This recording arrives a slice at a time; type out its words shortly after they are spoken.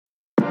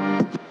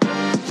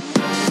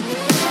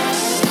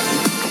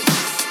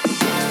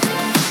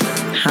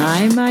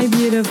Hi, my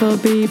beautiful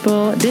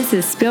people. This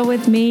is Spill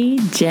With Me,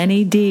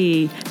 Jenny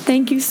D.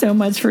 Thank you so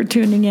much for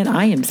tuning in.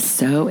 I am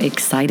so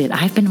excited.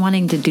 I've been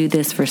wanting to do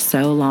this for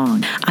so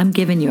long. I'm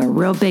giving you a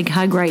real big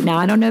hug right now.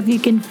 I don't know if you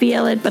can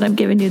feel it, but I'm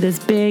giving you this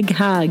big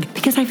hug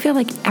because I feel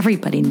like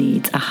everybody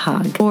needs a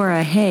hug or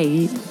a,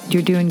 hey,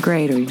 you're doing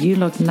great, or you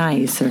look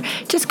nice, or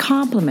just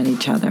compliment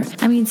each other.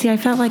 I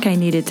felt like I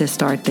needed to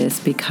start this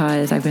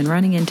because I've been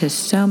running into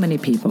so many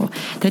people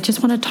that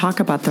just want to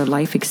talk about their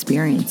life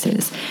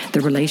experiences,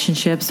 the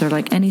relationships, or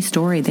like any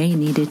story they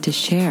needed to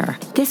share.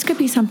 This could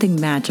be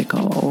something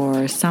magical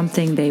or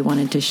something they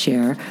wanted to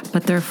share,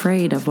 but they're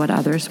afraid of what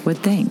others would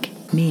think,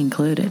 me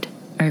included.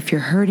 Or if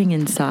you're hurting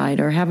inside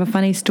or have a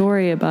funny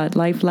story about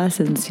life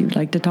lessons you'd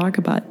like to talk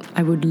about,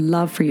 I would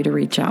love for you to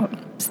reach out.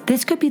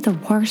 This could be the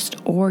worst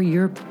or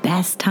your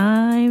best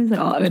times.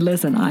 Oh,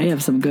 listen, I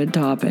have some good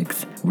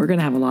topics. We're going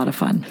to have a lot of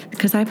fun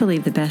because I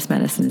believe the best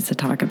medicine is to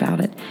talk about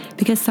it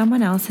because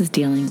someone else is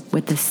dealing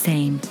with the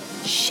same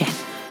shit.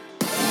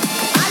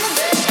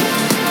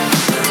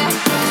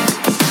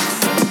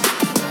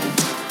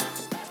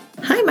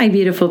 Hi, my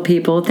beautiful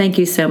people. Thank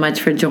you so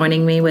much for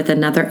joining me with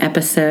another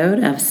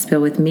episode of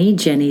Spill With Me,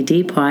 Jenny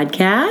D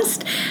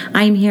podcast.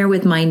 I'm here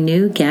with my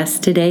new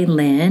guest today,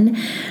 Lynn.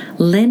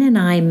 Lynn and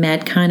I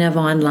met kind of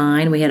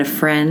online. We had a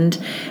friend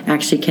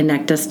actually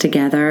connect us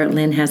together.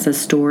 Lynn has a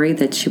story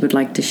that she would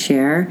like to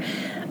share.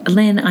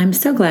 Lynn, I'm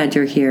so glad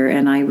you're here,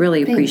 and I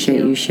really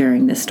appreciate you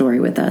sharing this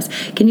story with us.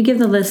 Can you give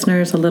the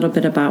listeners a little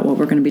bit about what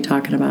we're going to be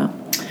talking about?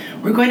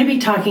 We're going to be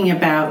talking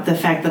about the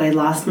fact that I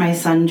lost my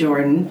son,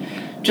 Jordan,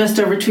 just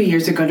over 2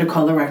 years ago to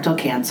colorectal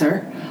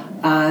cancer.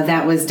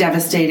 That was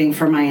devastating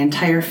for my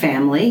entire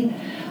family,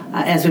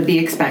 as would be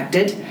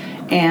expected.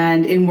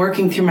 And in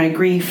working through my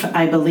grief,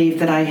 I believe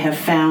that I have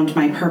found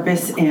my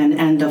purpose in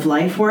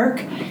end-of-life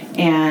work.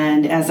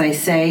 And as I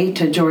say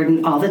to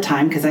Jordan all the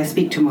time, because I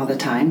speak to him all the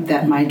time,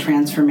 that my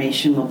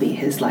transformation will be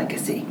his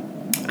legacy.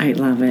 I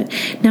love it.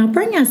 Now,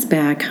 bring us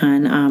back,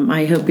 hon.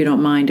 I hope you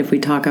don't mind if we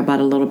talk about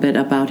a little bit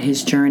about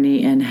his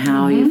journey and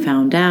how you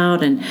found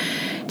out, and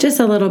just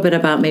a little bit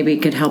about maybe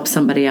it could help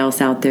somebody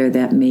else out there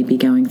that may be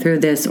going through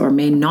this or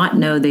may not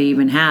know they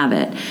even have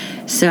it.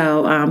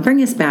 So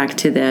bring us back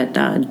to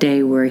that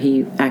day where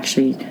he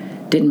actually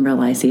didn't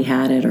realize he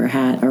had it or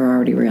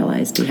already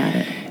realized he had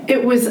it.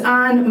 It was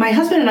on, my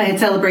husband and I had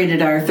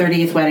celebrated our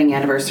 30th wedding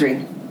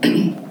anniversary.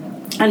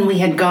 And we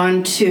had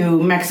gone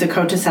to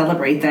Mexico to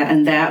celebrate that,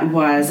 and that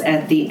was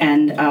at the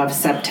end of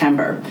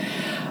September.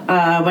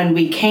 When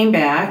we came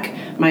back,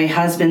 my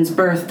husband's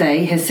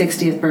birthday, his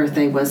 60th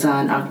birthday, was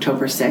on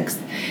October 6th,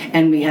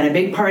 and we had a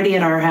big party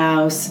at our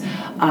house.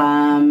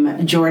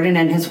 Jordan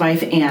and his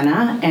wife,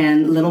 Anna,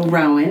 and little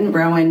Rowan.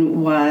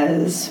 Rowan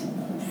was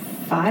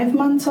 5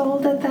 months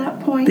old at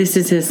that point. This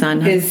is his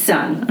son? His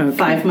son, okay.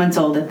 5 months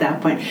old at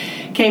that point.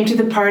 Came to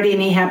the party,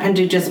 and he happened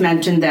to just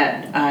mention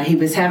that he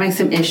was having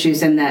some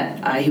issues and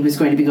that he was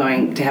going to be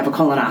going to have a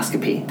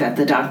colonoscopy that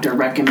the doctor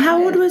recommended.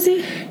 How old was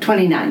he?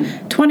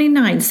 29.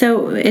 29.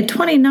 So at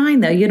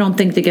 29, though, you don't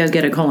think to go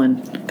get a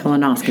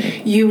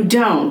colonoscopy? You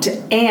don't.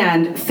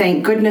 And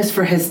thank goodness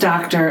for his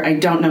doctor. I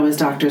don't know his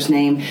doctor's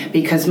name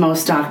because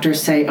most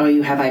doctors say, oh,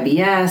 you have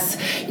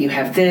IBS, you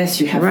have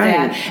this, you have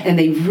that. And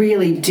they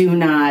really do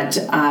not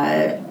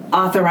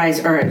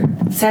authorize or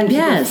send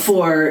people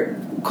for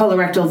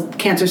colorectal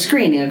cancer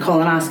screening, a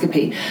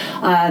colonoscopy.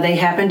 They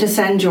happened to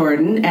send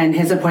Jordan, and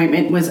his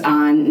appointment was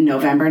on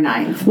November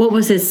 9th. What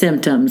was his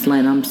symptoms,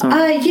 Lynn? I'm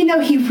sorry.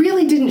 He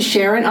really didn't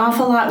share an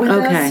awful lot with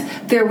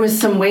us. There was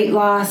some weight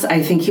loss.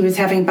 I think he was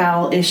having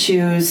bowel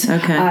issues.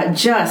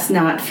 Just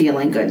not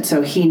feeling good.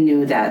 So he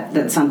knew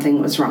that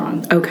something was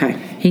wrong. Okay.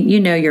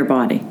 You know your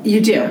body. You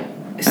do.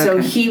 So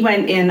he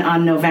went in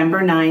on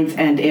November 9th,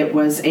 and it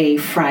was a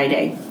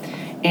Friday.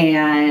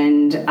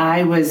 And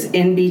I was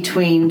in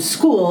between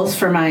schools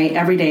for my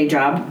everyday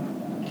job,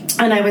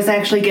 and I was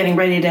actually getting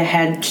ready to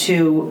head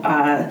to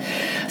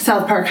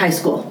South Park High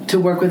School to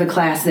work with a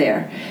class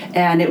there.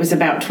 And it was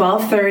about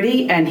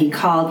 12:30, and he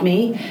called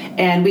me,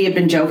 and we had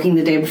been joking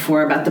the day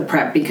before about the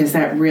prep because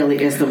that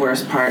really is the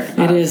worst part.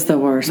 It is the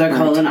worst part. The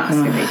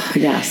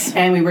colonoscopy. Yes.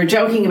 And we were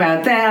joking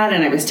about that,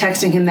 and I was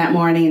texting him that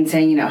morning and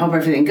saying, hope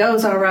everything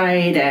goes all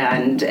right,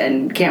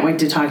 and can't wait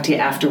to talk to you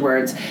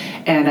afterwards.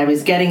 And I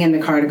was getting in the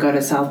car to go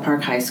to South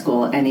Park High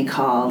School, and he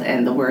called,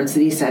 and the words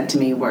that he said to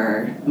me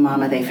were,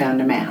 Mama, they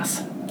found a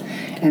mass.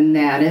 And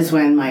that is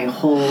when my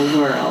whole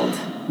world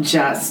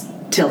just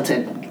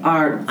tilted.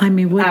 Our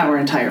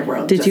entire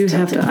world. Did you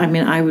have to?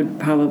 I would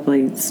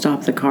probably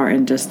stop the car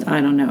and just,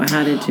 I don't know.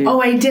 How did you? Oh,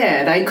 I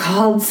did. I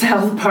called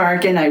South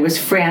Park, and I was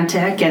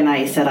frantic, and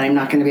I said, I'm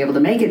not going to be able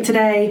to make it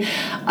today.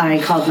 I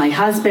called my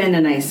husband,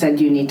 and I said,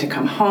 you need to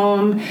come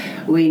home.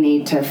 We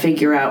need to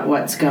figure out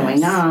what's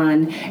going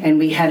on. And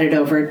we headed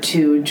over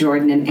to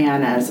Jordan and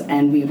Anna's,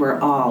 and we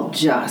were all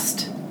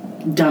just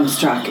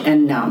dumbstruck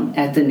and numb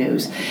at the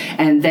news.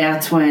 And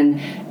that's when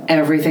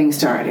everything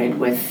started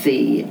with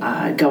the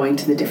going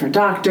to the different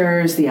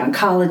doctors, the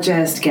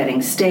oncologist,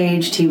 getting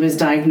staged. He was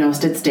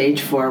diagnosed at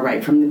stage 4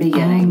 right from the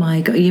beginning. Oh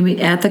my God! You mean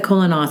at the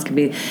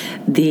colonoscopy,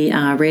 the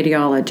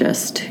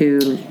radiologist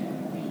who?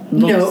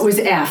 No, it was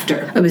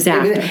after. It was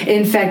after.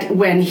 In fact,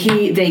 when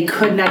they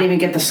could not even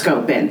get the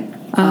scope in.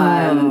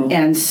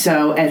 And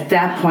so at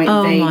that point,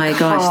 oh my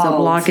gosh, the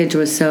blockage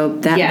was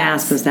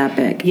mass was that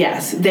big.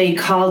 Yes, they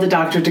called a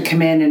doctor to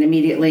come in and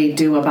immediately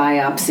do a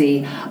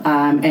biopsy,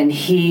 and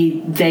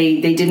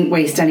they didn't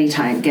waste any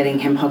time getting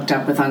him hooked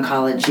up with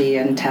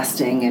oncology and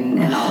testing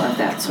and all of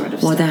that sort of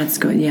stuff. Well, that's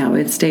good. Yeah,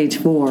 it's stage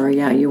 4.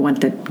 Yeah, you want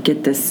to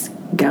get this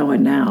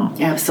going now.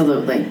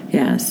 Absolutely.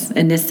 Yes,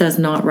 and this does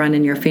not run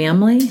in your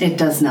family? It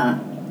does not.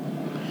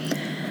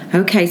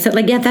 Okay, so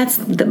that's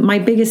my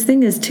biggest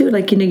thing is too,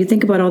 you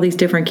think about all these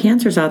different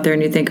cancers out there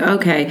and you think,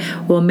 okay,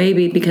 well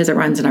maybe because it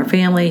runs in our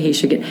family, he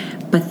should get,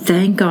 but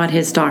thank God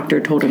his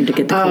doctor told him to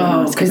get the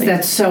colonoscopy. Oh, because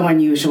that's so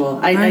unusual.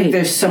 I think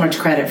there's so much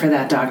credit for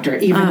that doctor.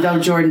 Even though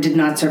Jordan did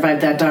not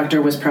survive, that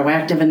doctor was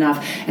proactive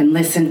enough and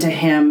listened to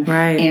him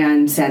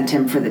and sent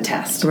him for the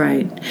test.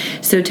 Right.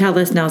 So tell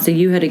us now, so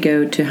you had to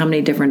go to how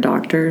many different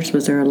doctors?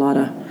 Was there a lot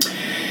of...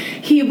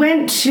 He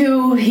went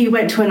to an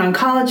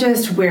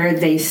oncologist where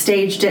they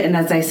staged it, and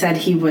as I said,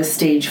 he was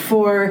stage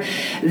 4.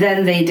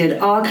 Then they did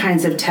all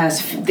kinds of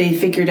tests. They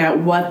figured out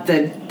what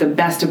the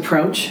best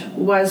approach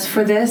was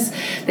for this.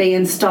 They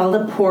installed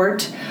a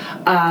port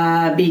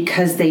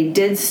because they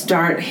did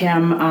start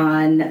him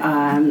on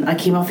a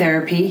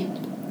chemotherapy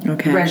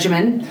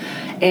regimen.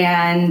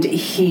 And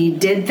he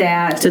did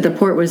that. So the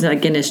port was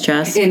in his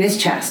chest? In his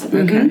chest.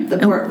 Mm-hmm. The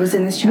port was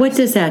in his chest. What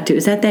does that do?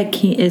 Is that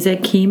is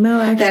that chemo,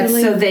 actually?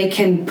 That's so they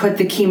can put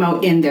the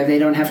chemo in there. They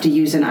don't have to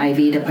use an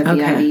IV to put the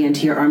IV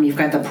into your arm. You've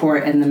got the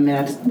port, and the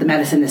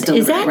medicine is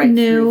delivered right through. Is that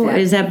new?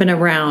 Has that been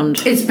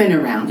around? It's been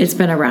around. It's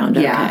been around,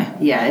 okay.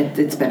 Yeah,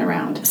 it's been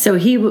around. So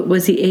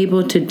was he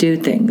able to do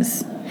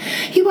things?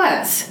 He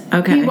was.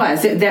 Okay. He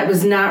was. That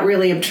was not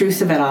really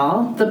obtrusive at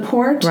all, the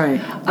port.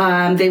 Right.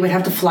 They would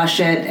have to flush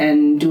it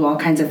and do all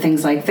kinds of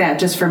things like that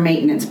just for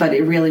maintenance, but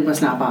it really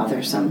was not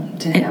bothersome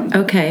to him.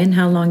 Okay, and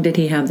how long did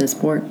he have this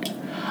port?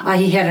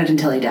 He had it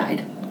until he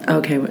died.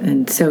 Okay,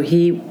 and so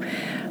I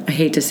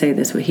hate to say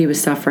this, but he was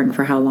suffering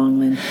for how long,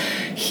 Lynn?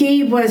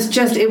 He was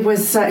he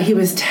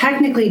was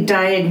technically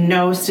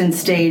diagnosed and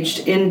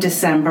staged in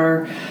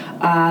December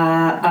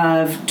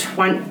of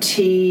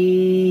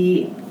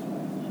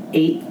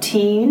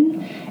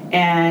 2018,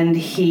 and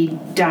he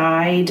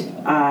died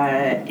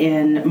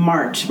in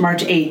March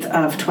 8th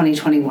of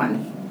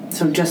 2021.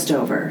 So just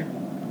over.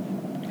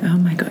 Oh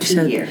my gosh.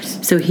 2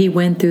 years. So he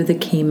went through the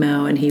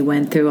chemo and he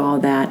went through all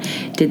that.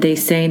 Did they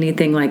say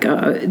anything like,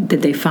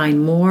 did they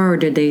find more or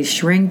did they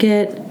shrink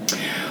it?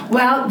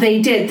 Well,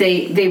 they did.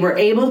 They were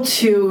able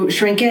to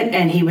shrink it,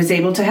 and he was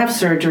able to have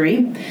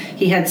surgery.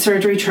 He had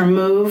surgery to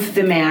remove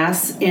the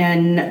mass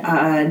in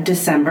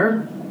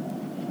December,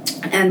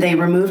 and they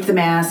removed the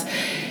mass.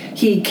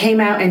 He came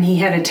out and he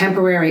had a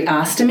temporary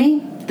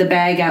ostomy, the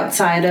bag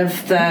outside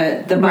of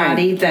the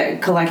body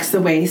that collects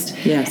the waste.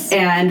 Yes.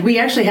 And we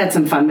actually had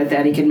some fun with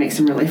that. He could make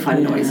some really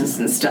fun noises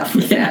and stuff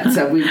with that.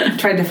 So we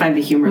tried to find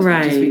the humor as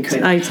much as we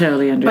could. I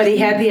totally understand. But he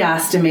had the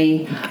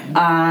ostomy.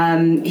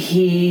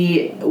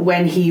 Okay.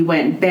 When he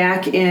went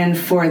back in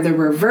for the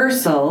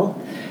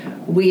reversal,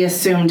 we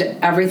assumed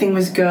everything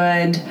was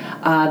good.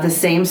 The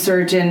same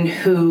surgeon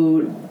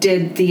who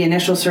did the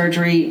initial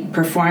surgery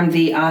performed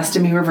the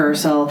ostomy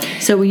reversal.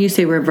 So when you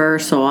say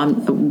reversal,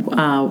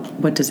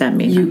 what does that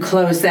mean? You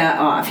close that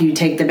off. You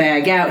take the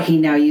bag out. He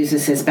now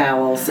uses his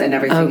bowels and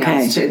everything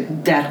else.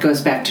 That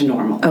goes back to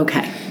normal.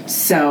 Okay.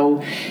 So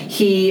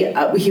he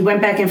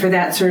went back in for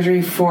that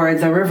surgery for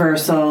the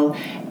reversal.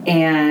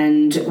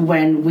 And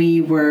when we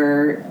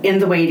were in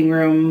the waiting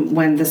room,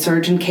 when the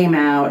surgeon came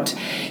out,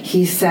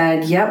 he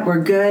said, yep,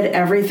 we're good.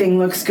 Everything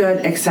looks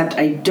good, except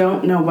I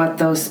don't know what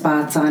those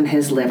spots on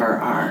his liver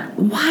are.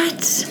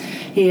 What?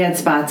 He had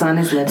spots on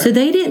his liver. So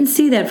they didn't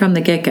see that from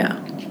the get-go?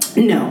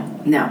 No,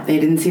 they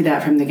didn't see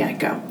that from the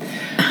get-go.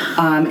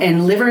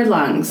 And liver and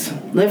lungs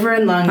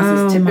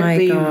is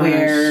typically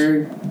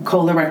where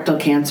colorectal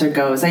cancer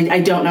goes. I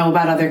don't know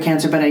about other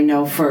cancer, but I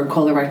know for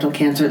colorectal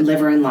cancer,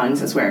 liver and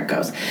lungs is where it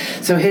goes.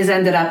 So his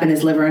ended up in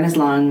his liver and his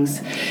lungs.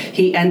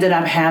 He ended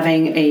up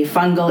having a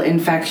fungal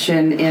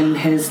infection in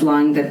his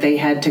lung that they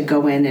had to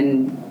go in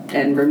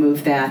and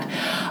remove that.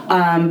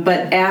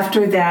 But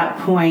after that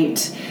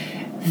point,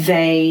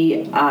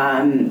 they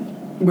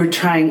were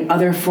trying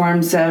other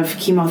forms of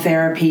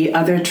chemotherapy,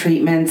 other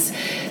treatments.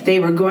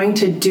 They were going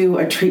to do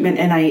a treatment,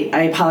 and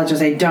I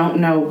apologize, I don't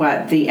know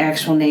what the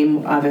actual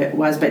name of it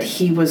was, but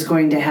he was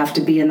going to have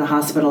to be in the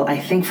hospital, I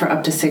think, for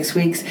up to 6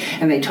 weeks,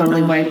 and they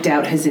totally wiped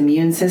out his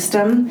immune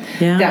system.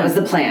 Yeah. That was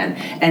the plan,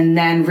 and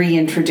then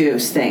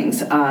reintroduce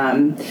things.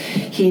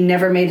 He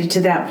never made it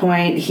to that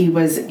point. He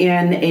was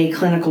in a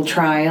clinical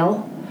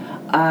trial,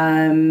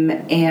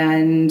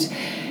 and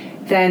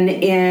then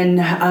in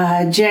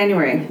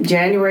January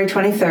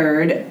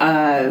 23rd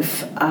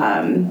of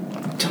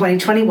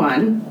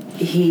 2021,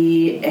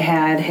 he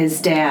had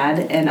his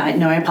dad, and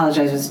I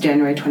apologize, it was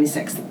January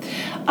 26th.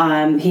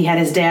 He had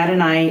his dad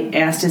and I,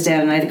 asked his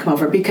dad and I to come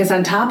over because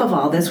on top of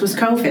all this was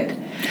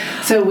COVID.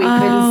 So we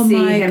couldn't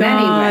see him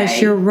anyway.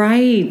 You're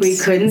right. We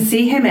couldn't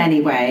see him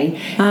anyway.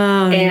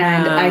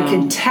 And I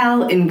could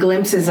tell in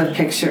glimpses of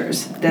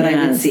pictures that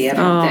I would see him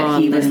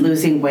that he was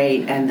losing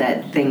weight and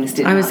that things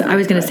didn't. I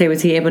was going to say,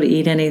 was he able to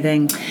eat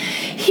anything?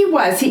 He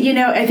was.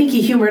 I think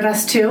he humored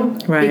us too.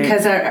 Right.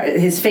 Because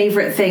his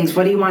favorite things,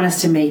 what do you want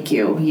us to make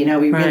you? We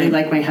really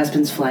like my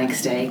husband's flank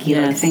steak.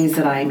 Like things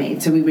that I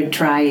made. So we would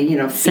try,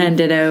 send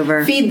it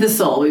over. Feed the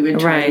soul. We would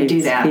try to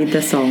do that. Feed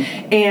the soul.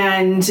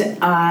 And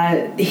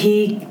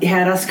he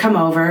had us come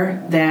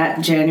over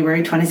that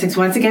January 26th,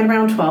 once again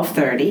around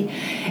 12:30.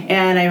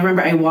 And I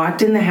remember I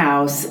walked in the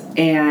house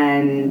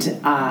and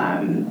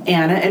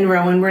Anna and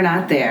Rowan were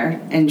not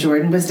there. And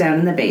Jordan was down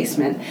in the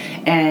basement.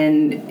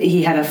 And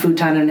he had a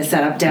futon and a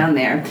setup down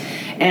there.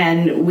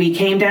 And we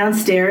came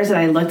downstairs and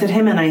I looked at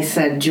him and I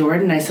said,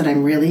 Jordan,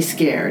 I'm really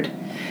scared.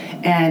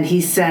 And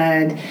he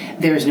said,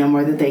 there's no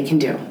more that they can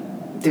do.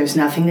 There's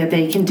nothing that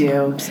they can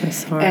do. I'm so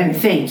sorry. And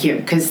thank you,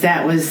 because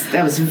that was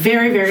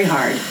very, very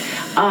hard.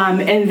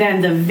 And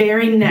then the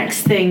very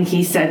next thing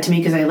he said to me,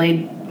 because I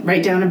laid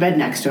right down in bed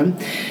next to him,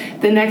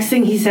 the next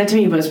thing he said to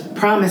me was,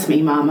 promise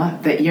me, Mama,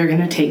 that you're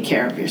going to take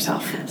care of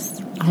yourself. Yes.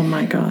 Oh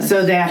my God.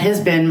 So that has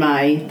been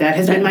my mantra. That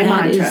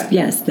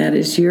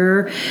is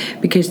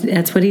because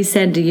that's what he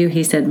said to you.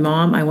 He said,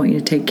 Mom, I want you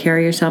to take care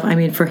of yourself. I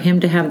mean, for him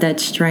to have that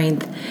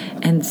strength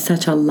and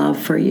such a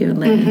love for you,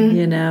 Lynne,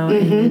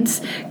 and it's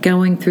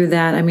going through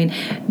that. I mean,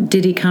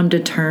 did he come to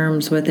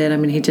terms with it? I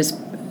mean, he just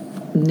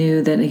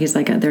knew that he's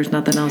like, there's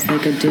nothing else they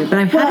could do.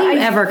 But how do you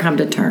ever come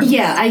to terms?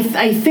 Yeah,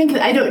 I think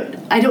I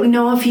don't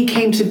know if he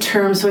came to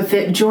terms with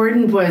it.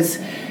 Jordan was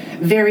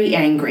very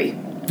angry.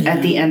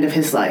 At the end of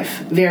his life,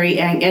 very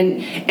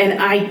angry,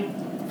 and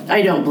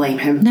I don't blame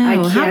him.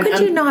 No, how could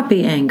you not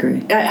be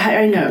angry?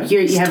 I know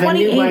you have a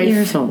new wife. 28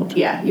 years old.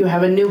 Yeah, you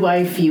have a new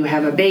wife. You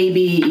have a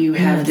baby. You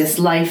have this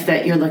life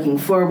that you're looking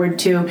forward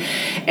to,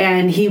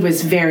 and he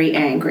was very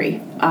angry.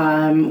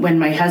 When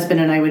my husband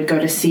and I would go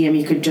to see him,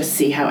 you could just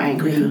see how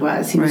angry he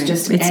was. He was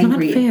just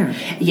angry. It's not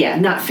fair. Yeah,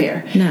 not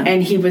fair. No.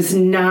 And he was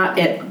not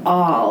at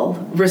all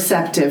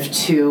receptive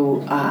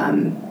to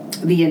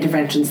the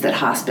interventions that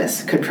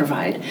hospice could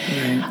provide.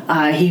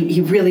 Right.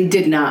 He really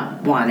did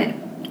not want it.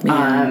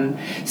 Yeah.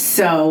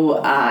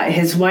 So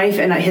his wife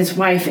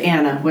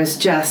Anna was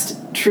just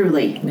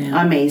truly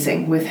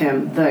amazing with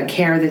him. The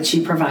care that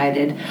she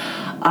provided,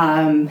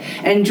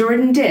 and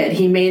Jordan did.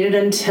 He made it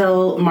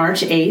until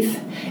March 8th,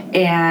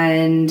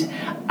 and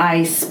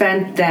I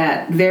spent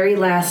that very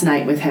last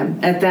night with him.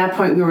 At that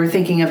point, we were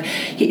thinking of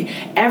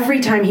every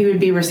time he would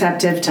be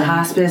receptive to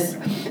hospice,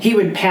 he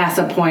would pass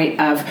a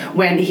point of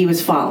when he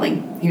was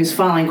falling. He was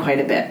falling quite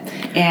a bit.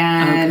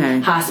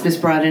 And hospice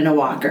brought in a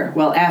walker.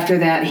 Well, after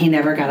that, he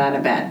never got out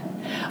of bed.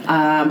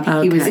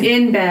 He was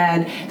in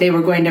bed. They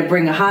were going to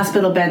bring a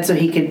hospital bed so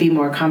he could be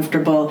more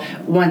comfortable.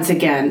 Once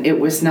again, it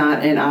was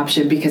not an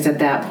option because at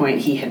that point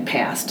he had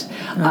passed.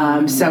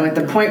 So at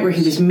the point where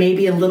he was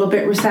maybe a little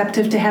bit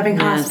receptive to having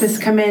hospice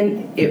come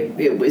in,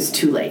 it was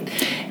too late.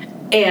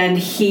 And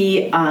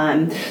he,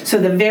 so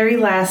the very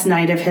last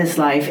night of his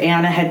life,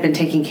 Anna had been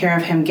taking care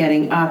of him,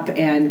 getting up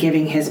and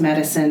giving his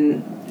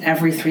medicine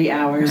every 3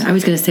 hours. I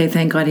was going to say,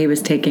 thank God he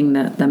was taking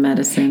the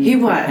medicine. He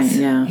was.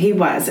 Yeah. He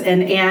was.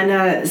 And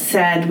Anna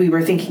said,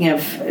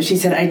 she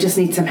said, I just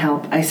need some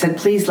help. I said,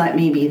 please let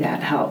me be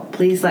that help.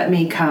 Please let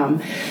me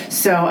come.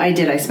 So I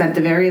did. I spent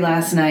the very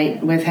last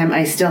night with him.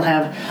 I still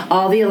have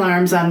all the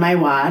alarms on my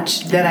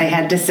watch that I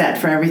had to set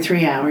for every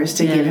 3 hours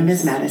to give him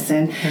his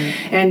medicine. Right.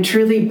 And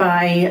truly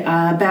by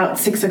about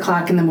 6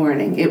 o'clock in the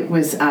morning, it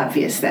was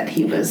obvious that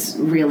he was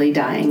really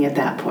dying at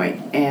that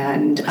point.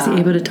 And was he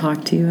able to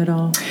talk to you at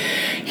all?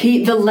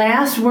 The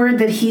last word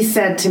that he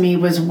said to me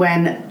was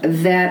when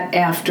that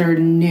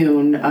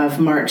afternoon of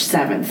March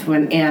 7th,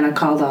 when Anna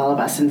called all of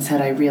us and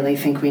said, I really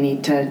think we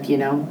need to,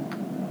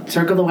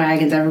 circle the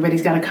wagons.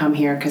 Everybody's got to come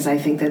here because I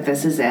think that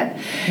this is it.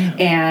 Yeah.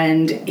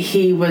 And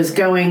he was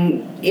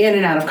going in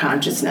and out of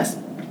consciousness.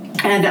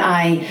 And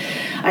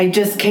I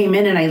just came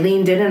in and I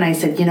leaned in and I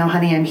said,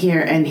 honey, I'm here.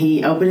 And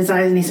he opened his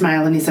eyes and he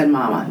smiled and he said,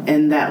 Mama.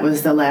 And that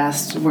was the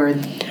last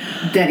word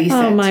that he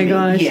said to me. Oh my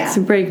gosh,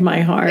 to break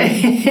my heart.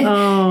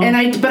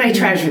 But I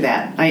treasure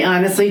that. I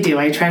honestly do.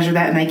 I treasure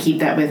that and I keep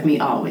that with me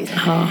always.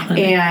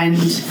 And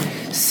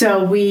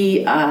so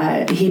he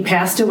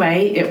passed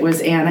away. It was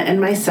Anna and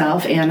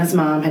myself. Anna's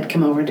mom had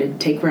come over to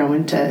take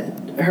Rowan to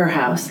her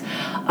house.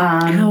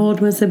 How old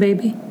was the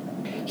baby?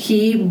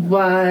 He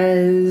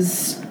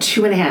was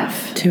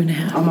 2.5.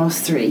 2.5.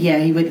 Almost 3. Yeah,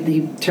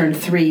 he turned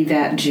 3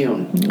 that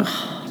June.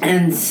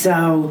 And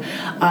so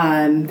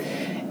Anna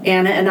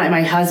and I,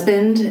 my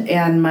husband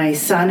and my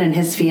son and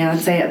his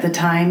fiance at the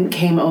time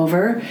came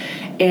over,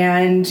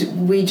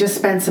 and we just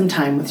spent some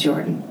time with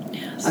Jordan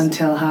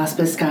until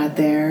hospice got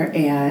there,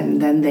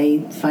 and then they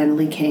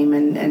finally came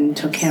and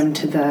took him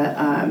to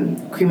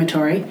the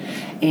crematory,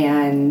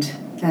 and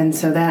And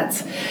so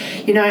that's,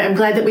 I'm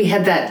glad that we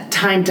had that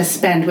time to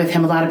spend with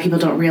him. A lot of people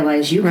don't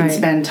realize you can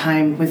spend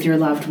time with your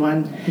loved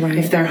one. Right.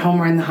 If they're home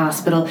or in the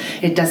hospital,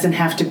 it doesn't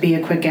have to be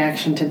a quick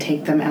action to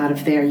take them out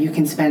of there. You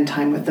can spend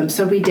time with them.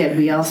 So we did.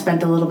 We all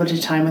spent a little bit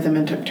of time with him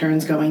and took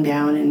turns going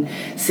down and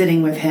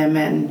sitting with him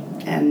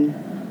and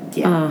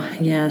yeah. Oh,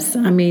 yes.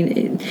 I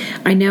mean,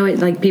 I know it,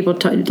 like people,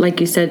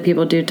 like you said,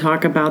 people do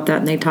talk about that,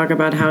 and they talk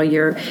about how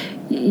you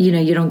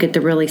don't get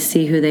to really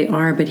see who they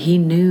are, but he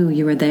knew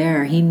you were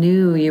there. He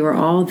knew you were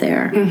all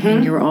there,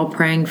 and you were all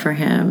praying for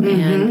him.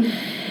 And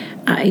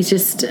I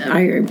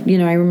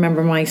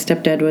remember my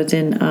stepdad was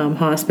in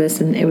hospice,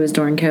 and it was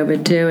during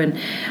COVID too, and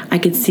I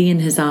could see in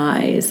his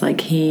eyes, like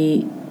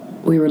we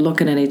were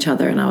looking at each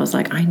other, and I was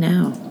like, I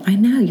know,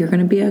 you're going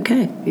to be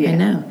okay. Yeah. I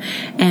know.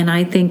 And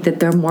I think that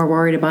they're more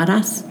worried about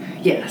us.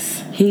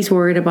 Yes. He's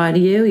worried about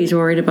you. He's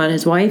worried about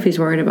his wife. He's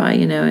worried about,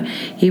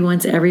 he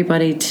wants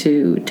everybody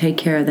to take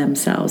care of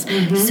themselves.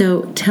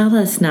 So tell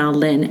us now,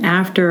 Lynne,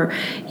 after,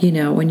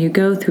 when you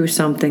go through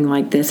something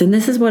like this, and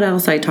this is what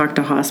else I talk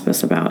to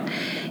hospice about,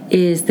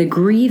 is the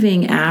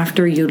grieving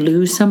after you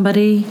lose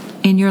somebody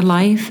in your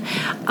life.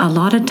 A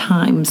lot of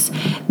times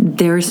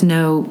there's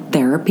no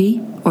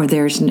therapy, or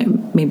there's no,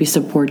 maybe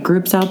support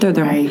groups out there.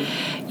 Right.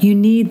 You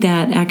need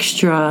that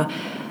extra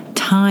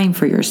time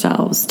for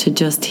yourselves to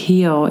just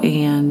heal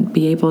and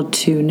be able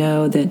to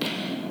know that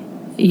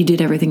you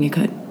did everything you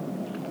could.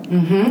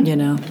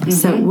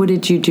 So what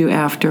did you do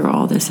after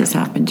all this has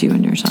happened to you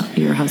and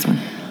your husband?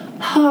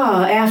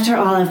 Oh, after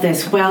all of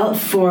this, well,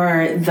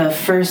 for the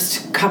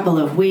first couple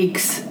of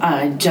weeks,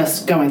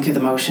 just going through the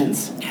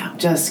motions. Yeah.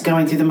 Just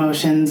going through the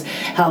motions,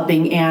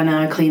 helping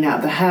Anna clean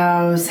out the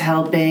house,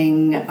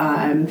 helping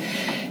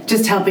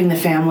the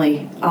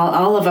family,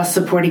 all of us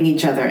supporting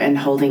each other and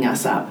holding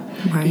us up,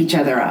 each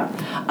other up.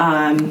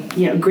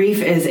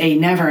 Grief is a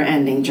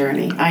never-ending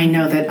journey. I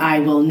know that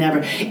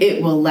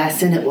it will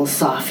lessen, it will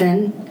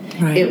soften,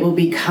 it will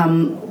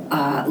become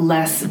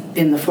less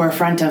in the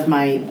forefront of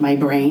my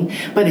brain,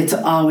 but it's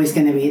always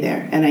going to be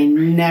there. And I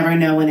never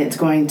know when it's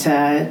going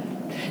to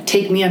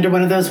take me under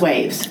one of those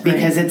waves,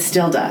 because it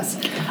still does.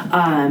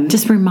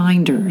 Just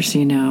reminders,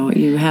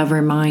 you have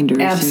reminders.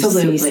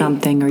 Absolutely. You see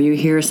something or you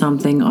hear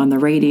something on the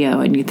radio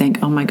and you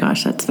think, oh my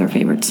gosh, that's their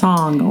favorite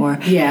song. Or,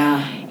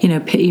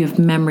 you have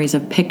memories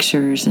of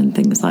pictures and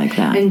things like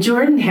that. And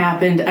Jordan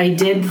happened, I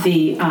did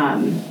the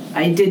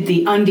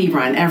undie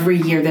run. Every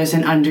year there's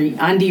an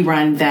undie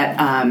run that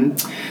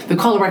the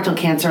Colorectal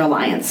Cancer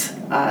Alliance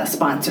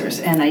sponsors,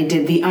 and I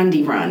did the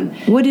undie run.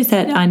 What is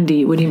that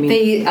undie? What do you mean?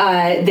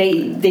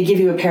 They give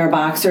you a pair of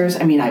boxers.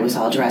 I mean, I was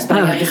all dressed,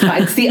 but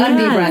it's the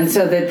undie run,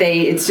 so that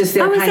it's just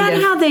their is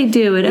that how they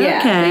do it? Yeah,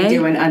 okay. They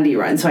do an undie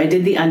run. So I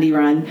did the undie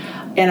run,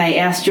 and I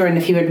asked Jordan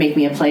if he would make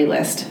me a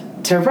playlist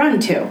to run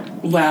to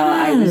while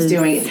I was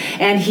doing it,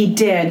 and he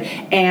did,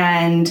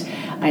 and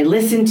I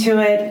listened to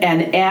it,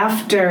 and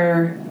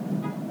after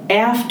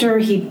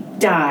he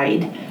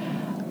died,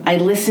 I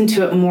listened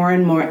to it more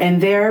and more,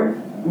 and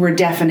there were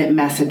definite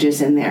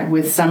messages in there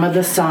with some of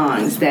the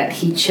songs that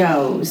he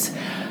chose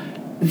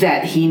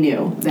that he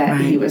knew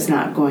that he was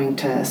not going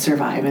to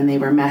survive, and they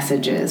were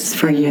messages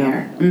for you.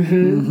 There.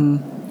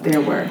 There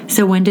were.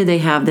 So when do they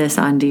have this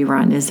undie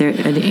run? Is there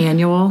an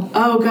annual?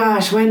 Oh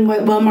gosh,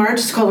 March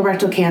is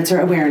Colorectal Cancer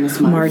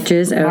Awareness Month. March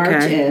is, okay.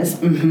 March is,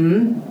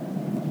 And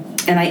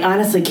I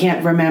honestly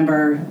can't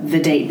remember the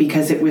date,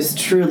 because it was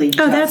truly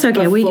just that's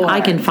okay. before,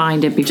 I can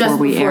find it before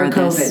we air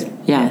COVID. This.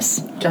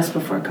 Yes. Just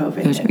before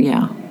COVID.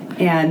 Yeah.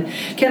 And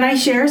can I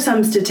share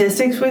some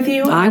statistics with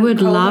you? I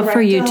would love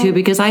for you to,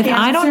 because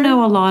I don't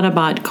know a lot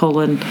about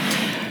colon.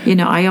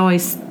 I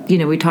always,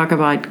 we talk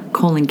about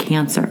colon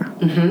cancer.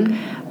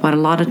 But a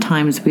lot of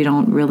times we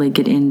don't really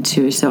get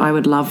into. So I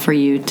would love for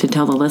you to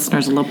tell the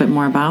listeners a little bit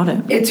more about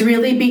it. It's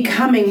really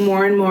becoming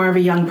more and more of a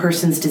young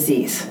person's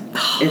disease.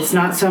 It's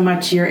not so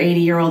much your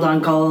 80-year-old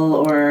uncle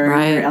or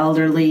your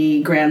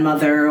elderly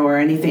grandmother or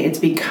anything. It's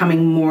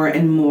becoming more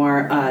and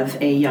more of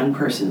a young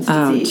person's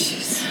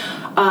disease.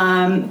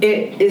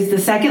 It is the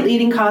second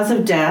leading cause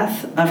of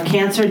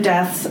cancer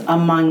deaths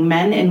among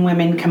men and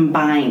women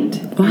combined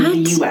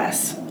in the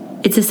U.S.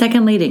 It's the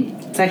second leading.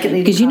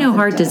 Because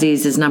heart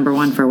disease is number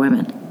one for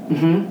women.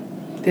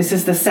 This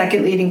is the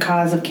second leading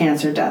cause of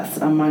cancer deaths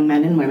among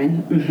men and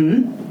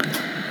women.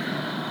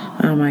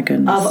 Oh my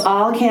goodness. Of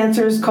all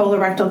cancers,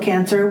 colorectal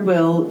cancer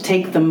will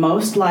take the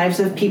most lives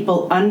of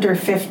people under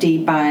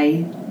 50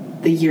 by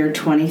the year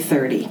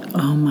 2030.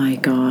 Oh my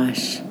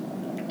gosh.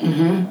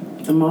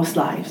 The most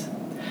lives.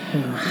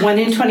 1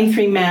 in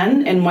 23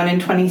 men and 1 in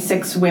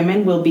 26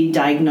 women will be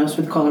diagnosed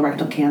with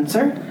colorectal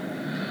cancer.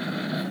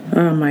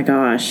 Oh my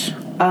gosh.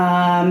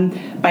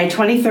 By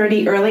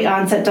 2030, early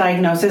onset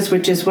diagnosis,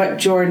 which is what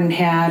Jordan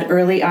had.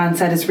 Early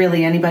onset is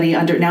really anybody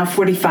under now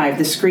 45.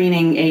 The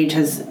screening age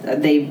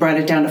they brought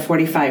it down to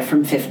 45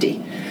 from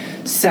 50.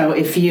 So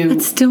if you,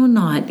 it's still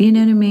not. You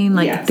know what I mean?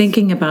 Like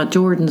thinking about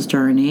Jordan's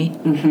journey.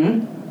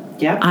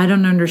 Yep. I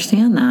don't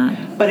understand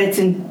that. But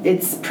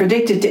it's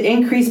predicted to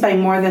increase by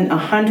more than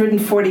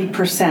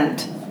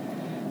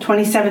 140%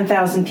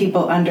 27,000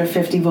 people under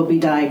 50 will be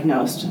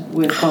diagnosed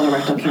with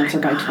colorectal cancer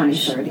by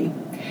 2030.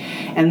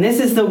 And this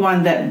is the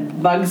one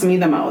that bugs me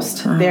the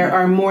most. There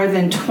are more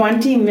than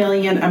 20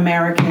 million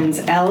Americans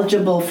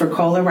eligible for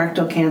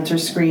colorectal cancer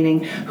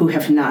screening who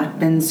have not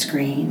been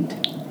screened.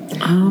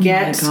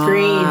 Get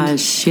screened.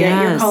 Yes. Get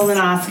your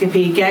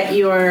colonoscopy. Get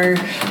your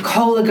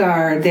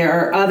Cologuard. There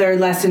are other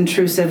less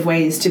intrusive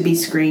ways to be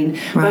screened.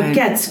 Right. But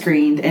get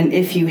screened. And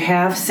if you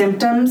have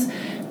symptoms,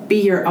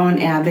 be your own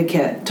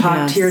advocate.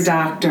 Talk to your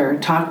doctor.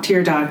 Talk to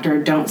your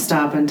doctor. Don't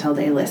stop until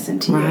they listen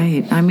to you.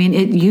 Right. I mean,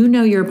 you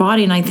know your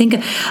body. And I think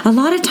a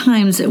lot of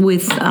times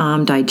with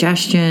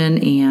digestion,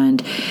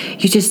 and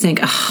you just think,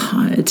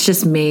 oh, it's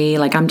just me.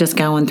 Like, I'm just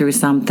going through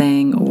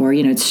something, or,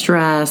 it's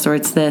stress, or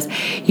it's this.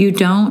 You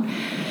don't.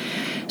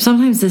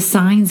 Sometimes the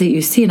signs that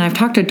you see, and I've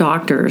talked to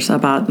doctors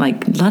about,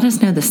 like, let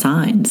us know the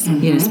signs,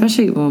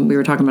 especially when we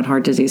were talking about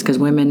heart disease, because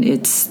women,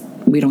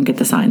 we don't get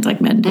the signs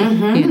like men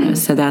do,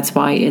 so that's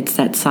why it's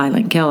that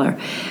silent killer.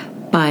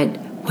 But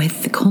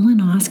with the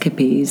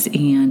colonoscopies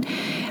and,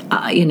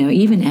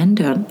 even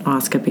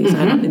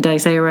endoscopies, did I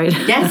say it right?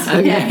 Yes.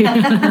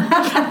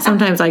 Okay.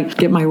 Sometimes I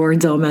get my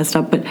words all messed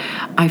up, but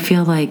I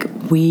feel like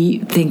we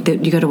think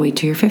that you got to wait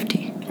till you're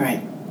 50.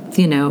 Right.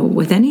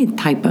 With any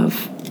type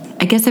of,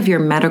 I guess if your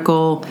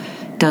medical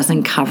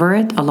doesn't cover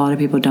it, a lot of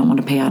people don't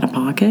want to pay out of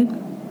pocket.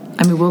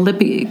 I mean, will it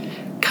be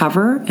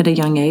cover at a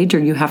young age, or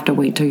you have to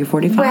wait till you're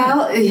 45?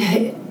 Well,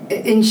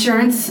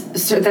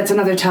 insurance, so that's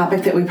another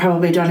topic that we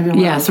probably don't even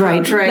want to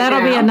approach right That'll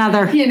now. be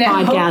another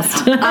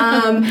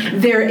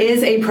podcast. There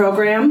is a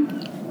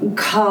program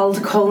called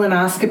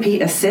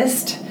Colonoscopy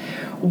Assist,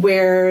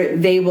 where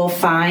they will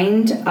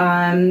find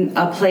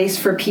a place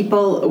for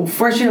people.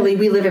 Fortunately,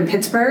 we live in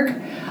Pittsburgh,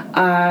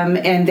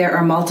 and there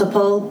are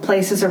multiple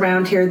places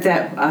around here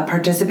that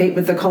participate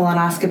with the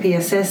Colonoscopy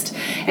Assist,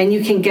 and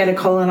you can get a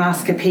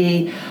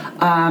colonoscopy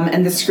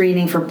and the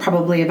screening for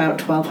probably about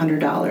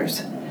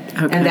 $1,200.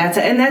 Okay.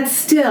 And that's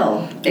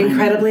still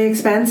incredibly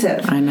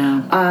expensive. I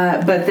know.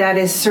 But that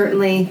is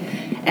certainly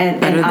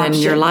better than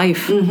your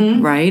life,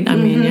 right? I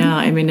mean, yeah.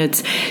 I mean,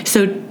 it's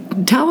so.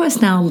 Tell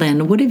us now,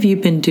 Lynn, what have you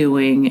been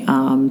doing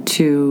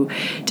to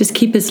just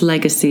keep his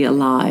legacy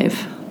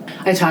alive?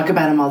 I talk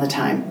about him all the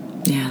time.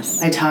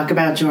 Yes. I talk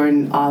about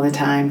Jordan all the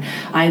time.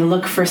 I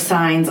look for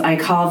signs. I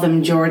call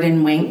them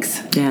Jordan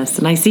winks. Yes,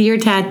 and I see your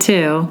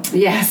tattoo.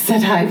 Yes,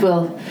 that I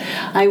will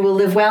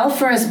live well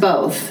for us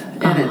both.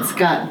 And it's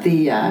got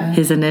the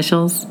his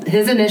initials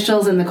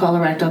and the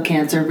colorectal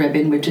cancer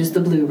ribbon, which is the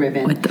blue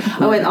ribbon.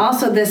 And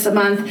also this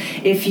month,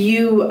 if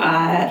you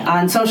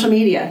on social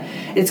media,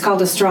 it's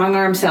called a strong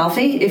arm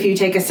selfie. If you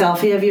take a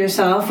selfie of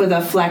yourself with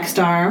a flexed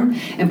arm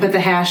and put the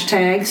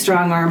hashtag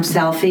strong arm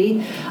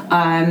selfie,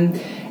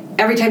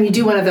 every time you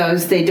do one of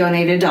those, they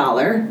donate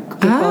 $1.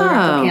 The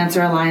Colorectal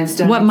Cancer Alliance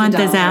donates $1. What month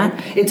is that?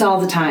 It's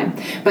all the time.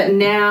 But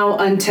now,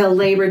 until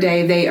Labor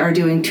Day, they are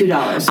doing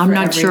 $2. I'm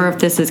not sure if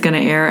this is going to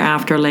air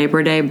after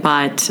Labor Day,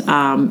 but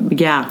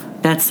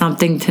that's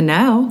something to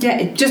know.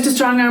 Yeah, just a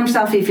strong arm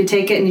selfie. If you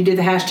take it and you do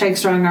the hashtag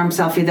strong arm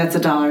selfie, that's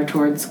 $1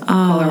 towards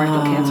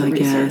colorectal cancer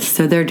research.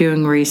 So they're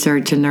doing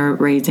research and they're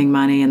raising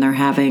money and they're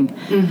having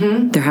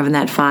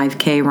that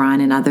 5K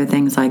run and other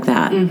things like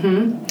that.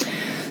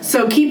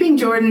 So keeping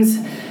Jordan's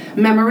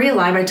memory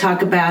alive, I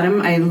talk about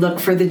him. I look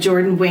for the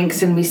Jordan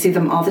winks, and we see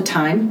them all the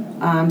time.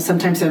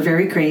 Sometimes they're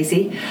very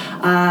crazy.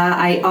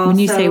 I also, when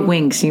you say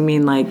winks, you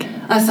mean like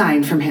a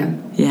sign from him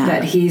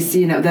that he's,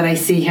 that I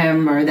see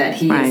him, or that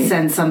he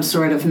sends some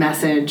sort of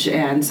message.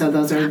 And so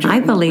those are Jordan I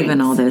believe winks.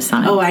 in all those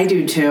signs. Oh, I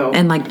do too.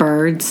 And like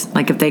birds,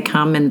 like if they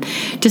come and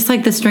just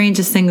like the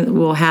strangest thing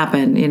will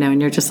happen,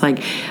 and you're just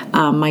like,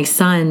 my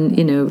son,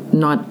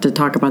 not to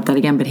talk about that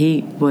again, but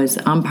he was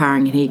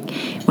umpiring and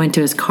he went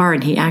to his car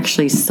and he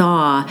actually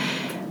saw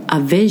a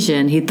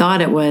vision. He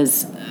thought it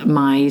was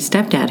my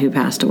stepdad who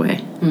passed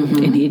away,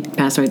 and he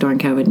passed away during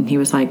COVID. And he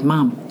was like,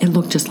 "Mom, it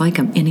looked just like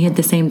him." And he had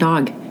the same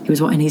dog.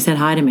 And he said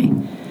hi to me.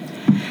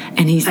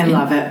 And he said, "I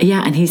love it."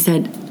 Yeah, and he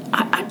said,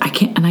 "I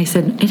can't." And I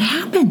said, "It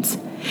happens.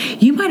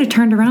 You might have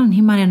turned around, and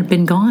he might have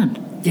been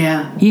gone."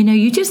 Yeah.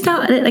 You just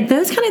don't, like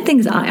those kind of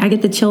things. I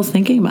get the chills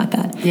thinking about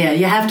that. Yeah,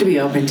 you have to be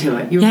open to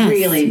it. You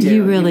really do.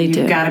 You really do.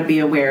 You've got to be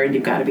aware, and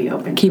you've got to be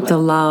open to it. Keep the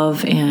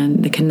love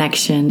and the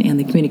connection and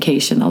the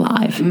communication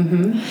alive.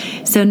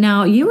 So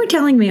now you were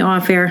telling me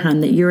off air, hon,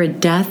 that you're a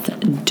death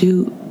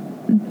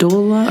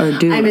doula or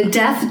doula? I'm a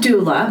death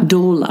doula.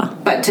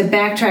 Doula. But to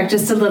backtrack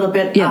just a little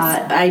bit,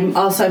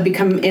 I've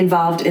become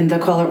involved in the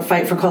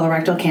fight for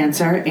colorectal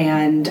cancer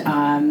and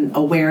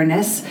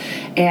awareness.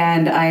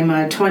 And I'm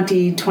a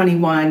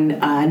 2021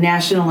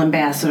 national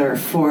ambassador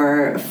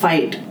for the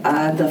Fight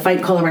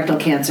Colorectal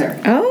Cancer.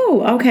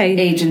 Oh, okay.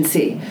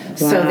 Agency.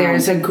 So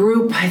there's a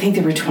group, I think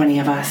there were 20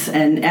 of us,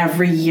 and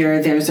every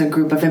year there's a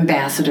group of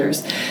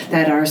ambassadors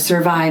that are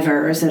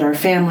survivors, that are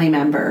family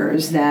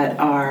members, that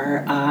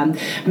are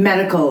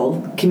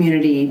medical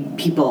community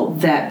people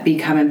that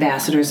become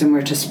ambassadors, and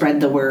we're to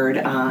spread the word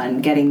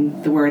on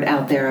getting the word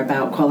out there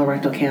about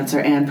colorectal cancer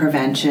and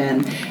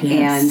prevention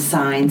and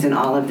signs and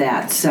all of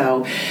that.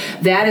 So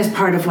that is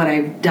part of what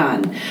I've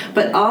done.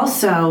 But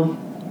also,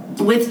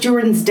 with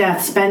Jordan's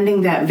death,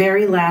 spending that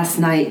very last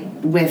night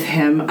with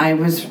him, I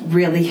was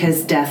really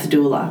his death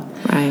doula.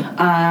 Right.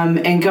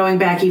 And going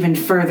back even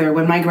further,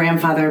 when my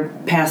grandfather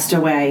passed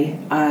away,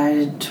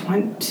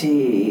 Jordan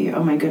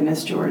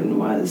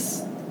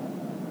was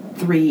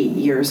 3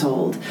 years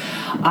old.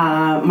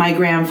 My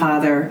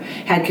grandfather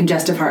had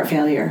congestive heart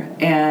failure,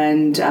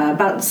 and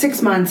about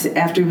 6 months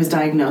after he was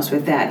diagnosed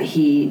with that,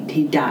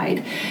 he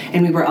died.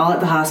 And we were all at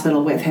the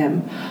hospital with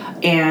him.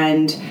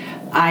 And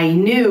I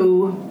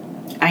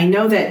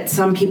know that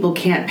some people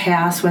can't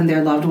pass when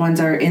their loved ones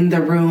are in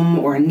the room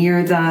or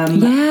near them.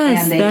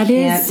 Yes, and they that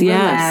can't is.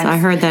 relax. Yes, I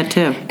heard that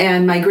too.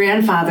 And my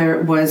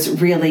grandfather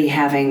was really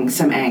having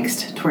some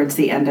angst towards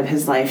the end of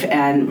his life.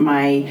 And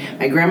my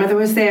grandmother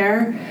was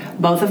there.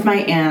 Both of my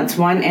aunts,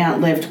 one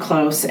aunt lived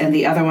close, and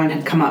the other one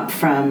had come up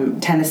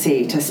from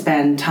Tennessee to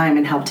spend time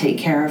and help take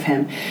care of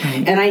him.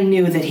 Right. And I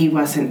knew that he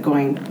wasn't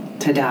going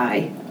to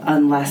die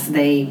unless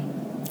they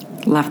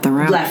left the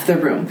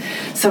room.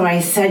 So I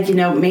said,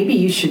 maybe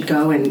you should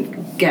go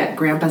and get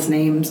Grandpa's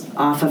names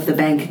off of the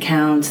bank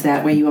accounts.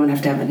 That way you won't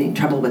have to have any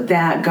trouble with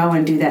that. Go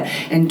and do that.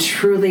 And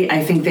truly,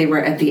 I think they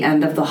were at the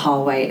end of the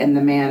hallway, and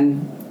the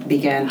man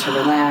began to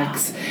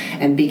relax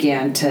and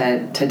began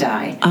to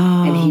die.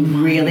 And he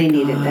really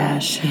needed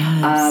that.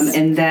 Yes.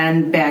 And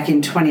then back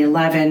in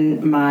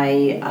 2011,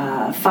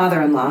 my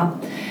father-in-law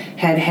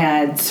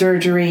had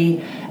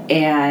surgery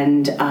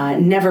and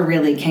never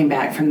really came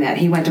back from that.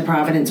 He went to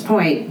Providence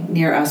Point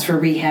near us for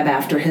rehab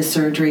after his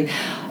surgery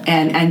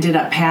and ended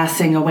up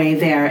passing away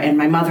there. And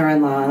my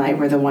mother-in-law and I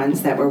were the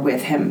ones that were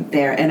with him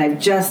there. And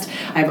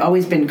I've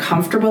always been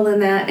comfortable in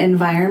that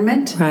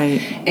environment.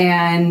 Right.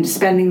 And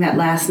spending that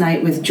last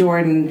night with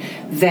Jordan,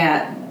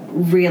 that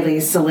really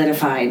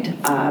solidified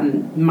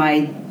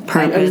my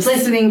purpose. I was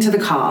listening to the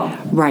call.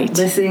 Right.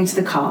 Listening to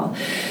the call.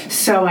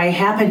 So I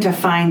happened to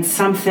find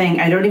something,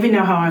 I don't even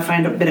know how I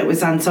found it, but it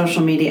was on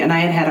social media, and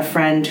I had a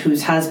friend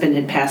whose husband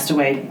had passed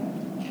away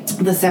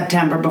the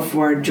September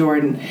before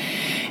Jordan.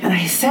 And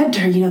I said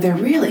to her, there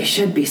really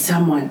should be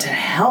someone to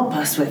help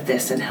us with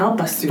this and help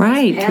us through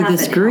this path. Through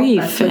this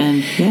grief.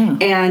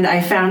 And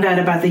I found out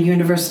about the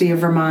University of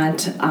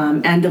Vermont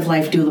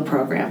end-of-life doula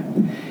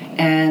program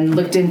and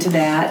looked into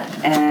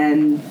that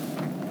and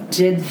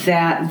did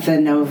that the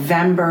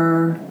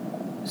November,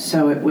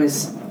 so it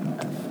was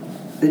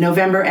the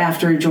November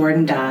after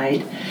Jordan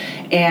died,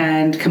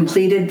 and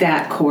completed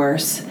that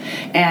course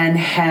and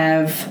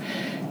have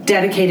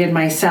dedicated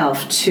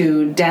myself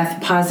to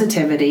death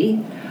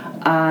positivity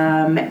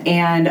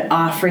and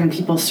offering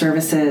people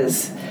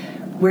services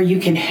where you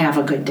can have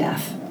a good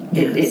death.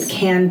 It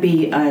can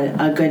be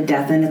a good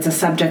death, and it's a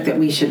subject that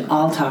we should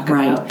all talk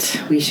about.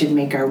 We should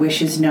make our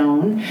wishes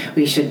known.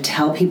 We should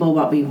tell people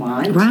what we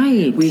want.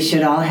 Right. We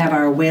should all have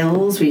our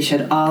wills. We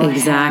should all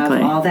have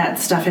all that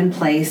stuff in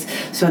place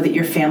so that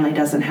your family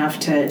doesn't have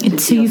to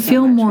so you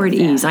feel more at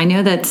ease. I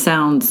know that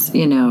sounds,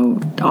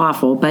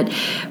 awful, but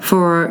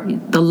for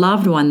the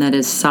loved one that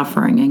is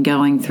suffering and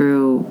going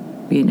through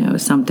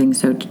something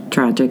so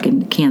tragic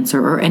and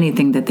cancer or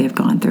anything that they've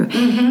gone through.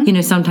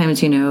 Mm-hmm. Sometimes,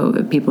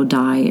 people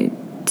die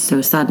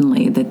so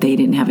suddenly that they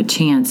didn't have a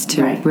chance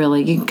to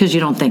really, because you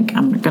don't think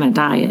I'm going to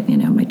die at,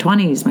 my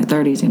 20s, my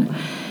 30s,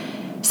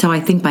 So I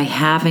think by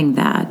having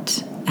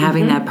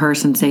that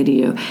person say to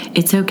you,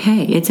 it's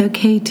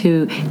okay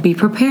to be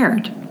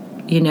prepared,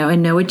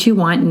 and know what you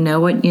want and know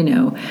what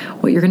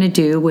you're going to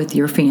do with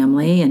your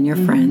family and your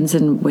friends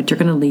and what you're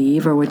going to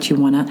leave or what you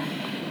want to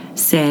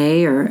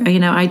say or,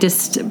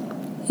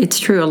 it's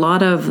true. A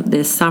lot of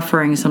this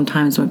suffering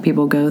sometimes when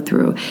people go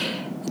through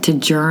to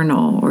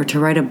journal or to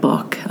write a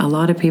book, a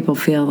lot of people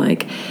feel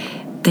like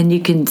then you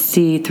can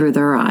see through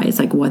their eyes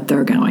like what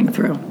they're going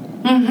through.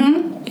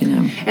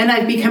 Mm-hmm. And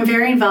I've become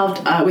very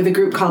involved with a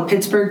group called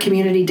Pittsburgh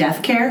Community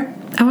Death Care.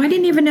 Oh, I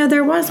didn't even know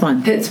there was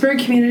one. Pittsburgh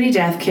Community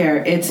Death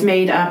Care. It's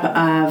made up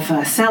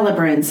of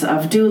celebrants,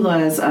 of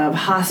doulas, of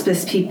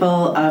hospice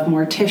people, of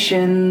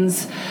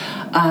morticians,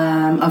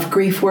 of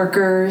grief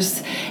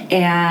workers,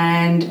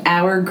 and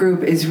our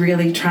group is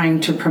really trying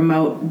to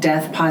promote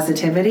death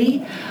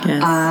positivity,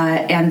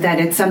 and that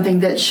it's something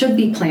that should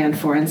be planned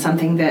for and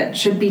something that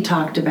should be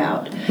talked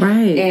about.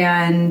 Right.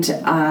 And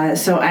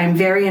so I'm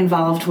very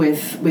involved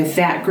with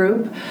that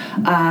group.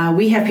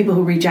 We have people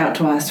who reach out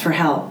to us for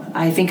help.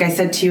 I think I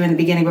said to you in the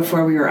beginning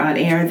before we were on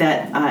air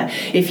that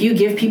if you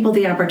give people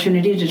the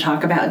opportunity to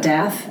talk about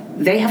death,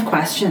 they have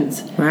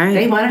questions. Right.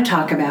 They want to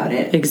talk about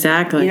it.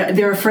 Exactly.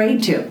 They're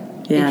afraid to.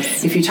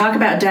 Yes. If you talk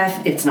about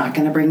death, it's not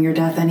going to bring your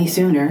death any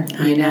sooner.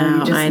 I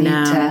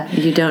know.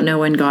 You don't know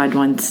when God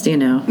wants,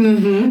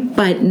 Mm-hmm.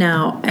 But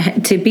now,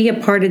 to be a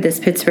part of this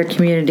Pittsburgh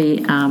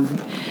community,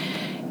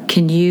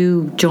 can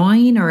you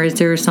join, or is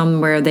there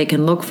somewhere they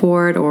can look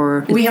for it?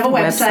 Or we have a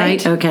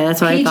website. Okay,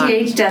 that's what I thought.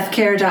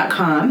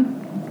 pghdeathcare.com.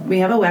 We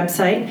have a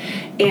website,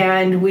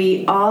 and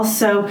we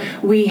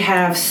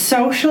have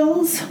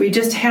socials. We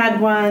just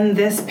had one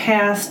this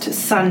past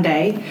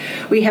Sunday.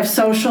 We have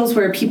socials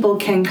where people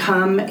can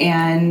come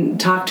and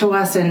talk to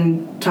us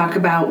and talk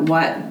about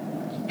what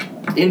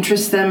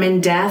interests them in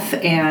death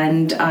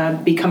and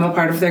become a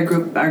part of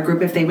our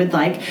group if they would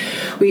like.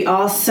 We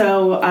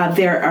also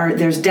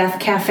there's Death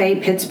Cafe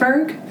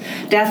Pittsburgh.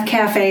 Death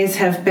cafes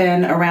have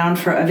been around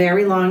for a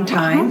very long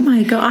time. Oh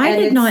my God, I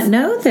did not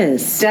know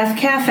this. Death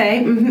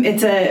Cafe.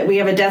 We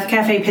have a Death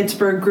Cafe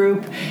Pittsburgh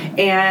group,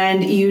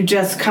 and you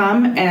just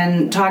come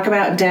and talk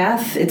about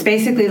death. It's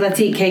basically let's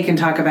eat cake and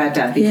talk about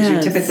death, because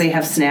you typically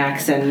have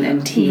snacks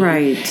and tea.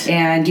 Right.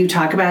 And you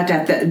talk about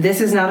death.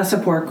 This is not a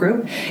support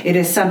group. It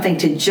is something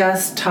to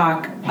just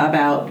talk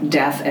about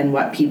death and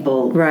what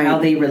people, how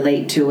they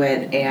relate to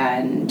it,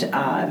 and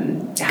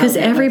because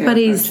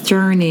everybody's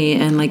journey,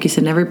 and like you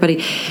said,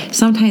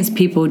 sometimes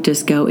people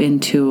just go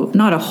into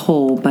not a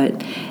hole, but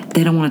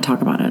they don't want to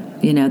talk about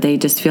it. They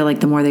just feel like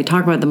the more they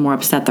talk about it, the more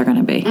upset they're going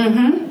to be.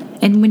 Mm-hmm.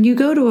 And when you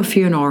go to a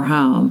funeral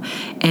home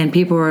and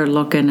people are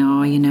looking,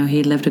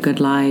 he lived a good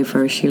life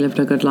or she lived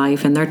a good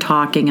life, and they're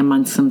talking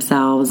amongst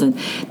themselves, and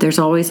there's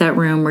always that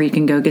room where you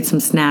can go get some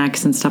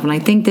snacks and stuff. And I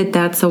think that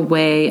that's a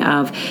way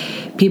of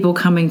people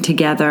coming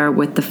together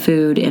with the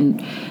food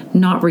and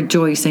not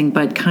rejoicing,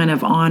 but kind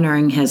of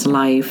honoring his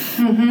life,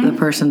 the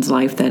person's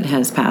life that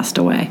has passed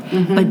away.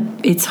 Mm-hmm.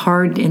 But it's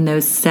hard in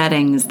those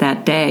settings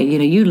that day.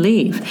 You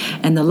leave,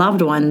 and the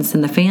loved ones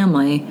and the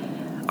family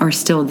are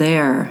still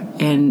there,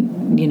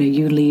 and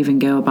you leave and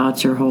go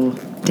about your whole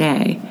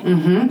day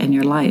and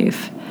your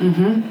life.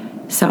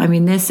 Mm-hmm. So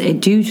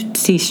do you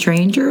see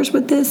strangers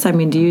with this?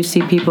 Do you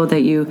see people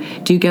that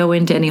do you go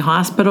into any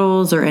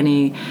hospitals or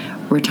any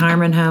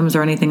retirement homes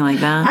or anything like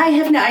that? I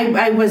have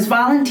I was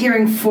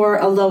volunteering for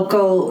a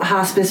local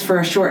hospice for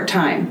a short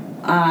time.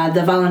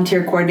 The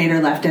volunteer coordinator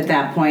left at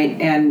that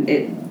point,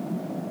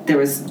 and there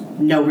was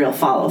no real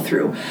follow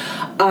through.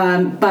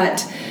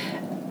 But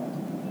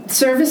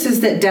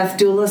services that death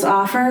doulas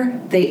offer,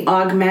 they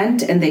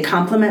augment and they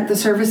complement the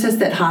services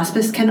that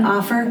hospice can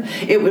offer.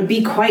 It would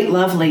be quite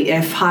lovely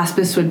if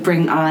hospice would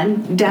bring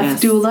on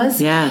death doulas.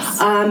 Yes.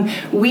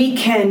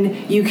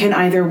 You can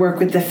either work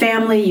with the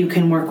family, you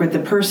can work with the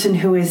person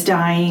who is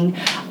dying.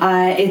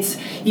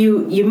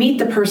 You meet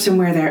the person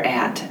where they're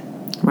at.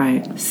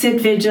 Right.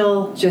 Sit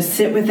vigil, just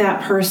sit with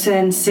that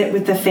person, sit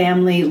with the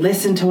family,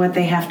 listen to what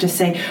they have to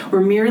say.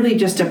 We're merely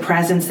just a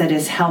presence that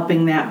is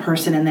helping that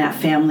person and that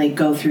family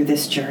go through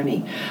this journey.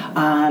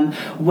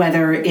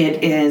 Whether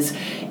it is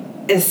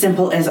as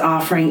simple as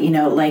offering,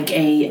 like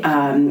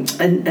an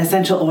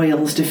essential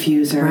oils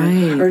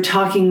diffuser, or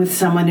talking with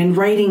someone and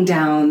writing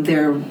down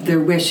their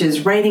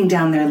wishes, writing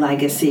down their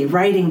legacy,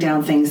 writing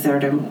down things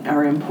that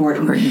are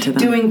important to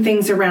them. Doing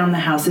things around the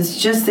house.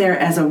 It's just there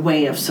as a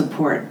way of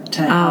support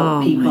to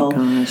help people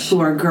who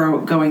are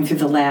going through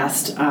the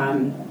last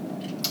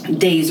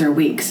days or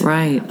weeks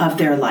of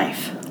their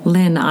life.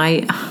 Lynn,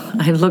 I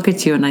look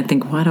at you and I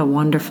think, what a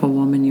wonderful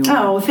woman you are.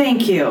 Oh,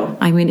 thank you.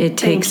 It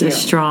takes a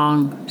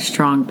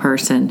strong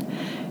person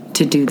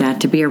to do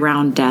that, to be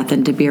around death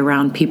and to be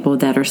around people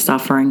that are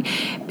suffering,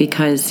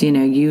 because,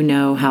 you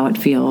know how it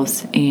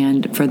feels.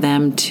 And for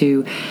them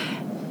to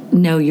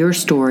know your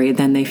story,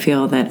 then they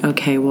feel that,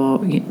 okay, well,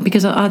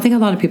 because I think a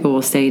lot of people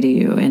will say to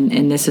you,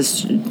 and this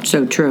is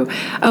so true,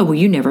 oh, well,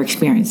 you never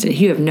experienced it.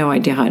 You have no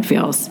idea how it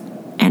feels.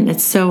 And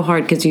it's so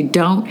hard because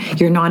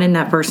you're not in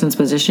that person's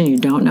position. You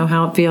don't know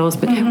how it feels.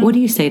 But what do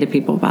you say to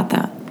people about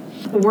that?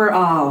 We're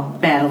all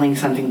battling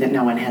something that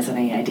no one has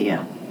any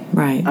idea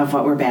of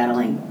what we're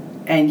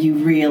battling. And you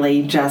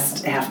really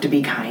just have to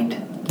be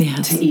kind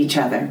to each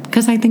other.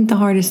 Because I think the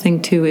hardest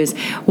thing, too, is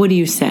what do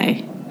you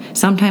say?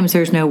 Sometimes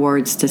there's no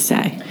words to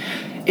say.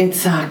 It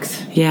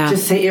sucks. Yeah.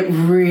 Just say it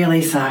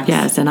really sucks.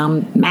 Yes, and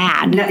I'm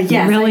mad. No,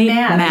 yes, really I'm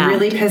mad. I'm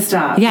really pissed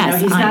off.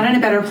 Yes, he's not in a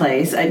better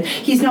place.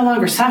 He's no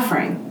longer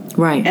suffering.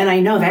 Right. And I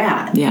know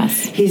that.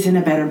 Yes. He's in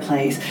a better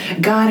place.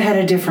 God had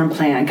a different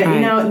plan.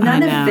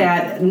 None of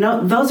that,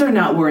 those are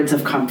not words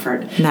of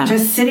comfort. No.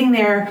 Just sitting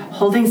there,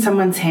 holding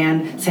someone's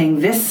hand,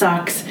 saying, this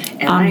sucks,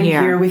 and I'm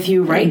here with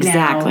you right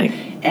now.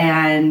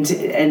 And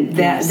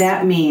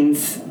that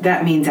means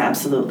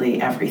absolutely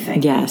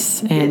everything.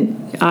 Yes,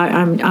 and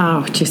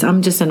I'm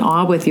just in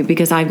awe with you,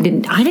 because I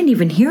didn't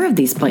even hear of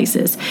these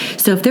places.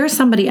 So if there's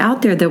somebody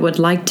out there that would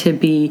like to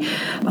be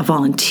a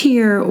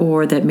volunteer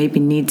or that maybe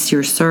needs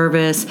your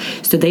service,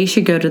 so they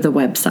should go to the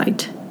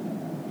website.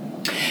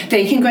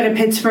 They can go to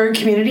Pittsburgh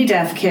Community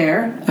Death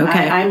Care.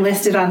 Okay. I'm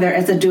listed on there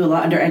as a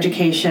doula under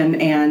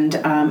education and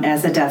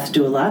as a death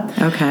doula.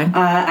 Okay.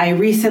 I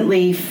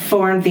recently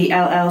formed the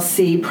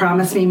LLC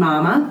Promise Me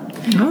Mama.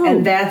 Oh.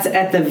 And that's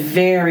at the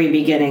very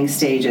beginning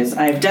stages.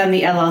 I've done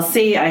the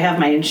LLC. I have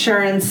my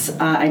insurance.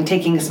 I'm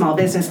taking a small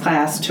business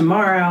class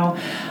tomorrow.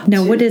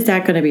 Now, what is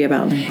that going to be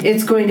about?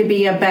 It's going to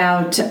be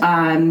about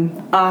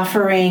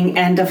offering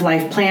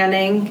end-of-life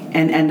planning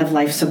and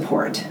end-of-life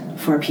support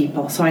for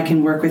people. So I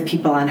can work with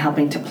people on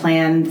helping to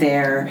plan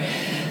their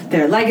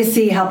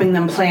legacy, helping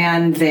them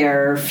plan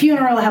their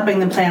funeral, helping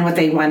them plan what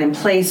they want in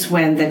place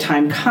when the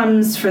time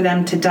comes for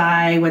them to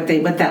die, what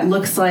that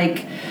looks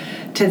like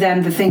to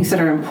them, the things that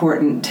are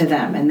important to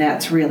them. And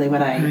that's really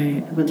what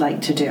I would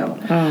like to do.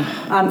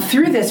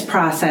 Through this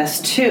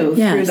process, too,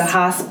 through the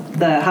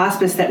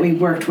hospice that we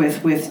worked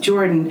with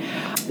Jordan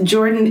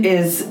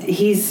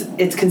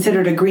it's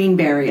considered a green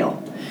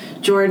burial.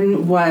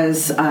 Jordan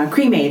was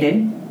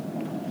cremated.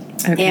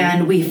 Okay.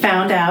 And we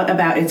found out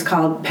about, it's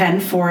called Penn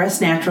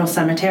Forest Natural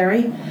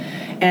Cemetery,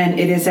 and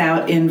it is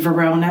out in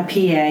Verona,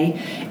 PA.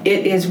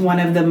 It is one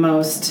of the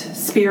most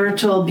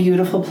spiritual,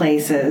 beautiful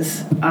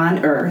places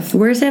on earth.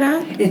 Where's it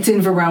at? It's in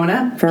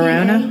Verona.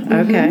 Verona? PA.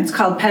 Okay. It's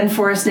called Penn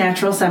Forest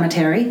Natural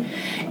Cemetery.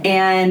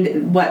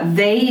 And what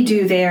they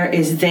do there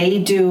is they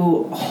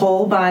do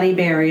whole body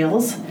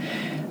burials.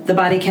 The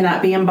body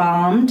cannot be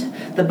embalmed.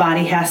 The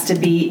body has to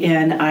be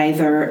in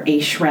either a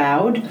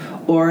shroud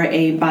or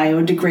a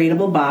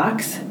biodegradable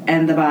box,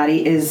 and the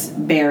body is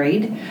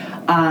buried.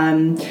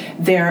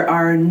 There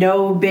are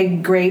no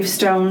big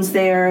gravestones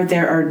there.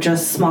 There are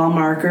just small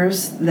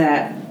markers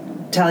that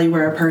tell you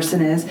where a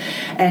person is.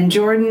 And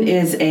Jordan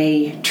is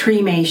a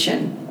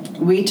tremation.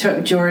 We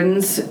took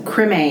Jordan's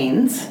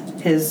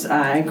cremains, his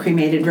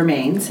cremated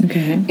remains,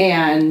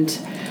 and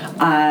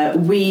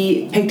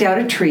we picked out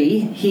a tree.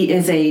 He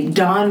is a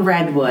dawn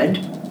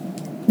redwood.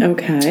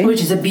 Okay.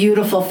 Which is a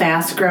beautiful,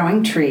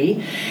 fast-growing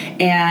tree.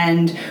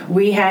 And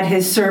we had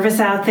his service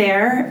out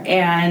there,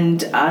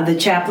 and the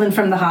chaplain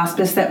from the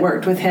hospice that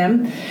worked with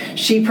him,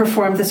 she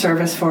performed the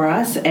service for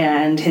us,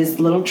 and his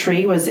little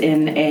tree was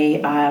in a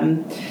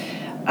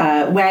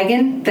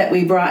wagon that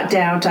we brought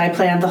down I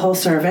planned the whole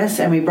service,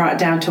 and we brought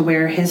down to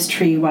where his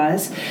tree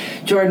was.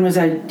 Jordan was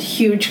a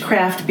huge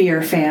craft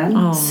beer fan,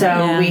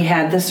 we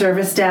had the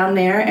service down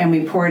there, and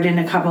we poured in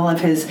a couple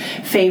of his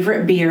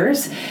favorite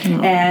beers,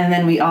 and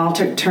then we all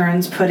took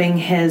turns putting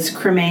his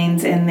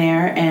cremains in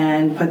there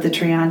and put the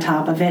tree on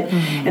top of it.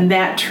 And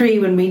that tree,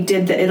 when we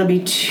did it'll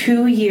be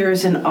 2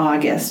 years in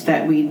August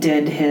that we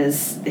did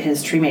his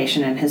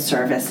cremation and his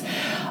service.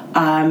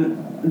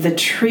 The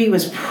tree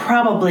was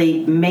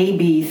probably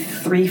maybe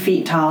 3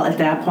 feet tall at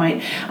that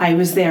point. I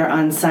was there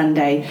on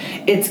Sunday.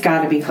 It's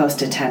got to be close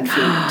to 10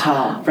 feet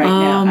tall right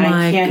now.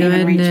 I can't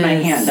even reach my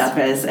hand up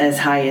as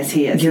high as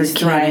he is. He's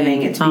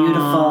thriving. It's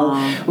beautiful.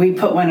 We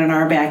put one in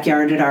our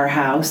backyard at our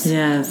house.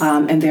 Yes.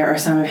 And there are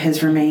some of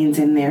his remains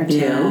in there too.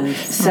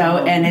 Yes. So,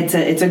 and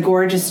it's a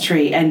gorgeous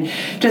tree. And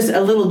just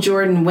a little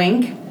Jordan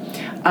wink.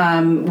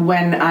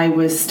 When I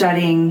was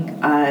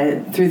studying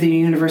through the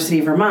University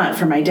of Vermont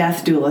for my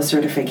Death Doula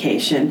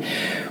certification,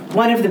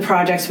 one of the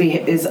projects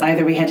is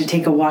either we had to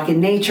take a walk in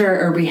nature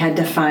or we had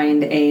to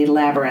find a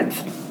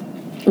labyrinth.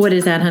 What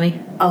is that, honey?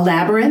 A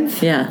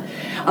labyrinth? Yeah.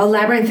 A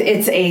labyrinth,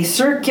 it's a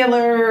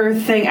circular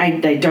thing. I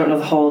don't know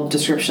the whole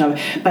description of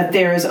it, but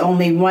there is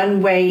only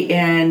one way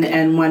in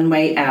and one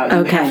way out.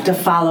 You have to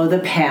follow the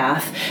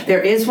path. There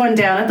is one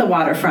down at the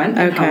waterfront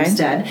in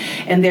Homestead,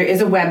 and there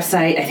is a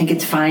website. I think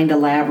it's Find a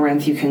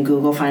Labyrinth. You can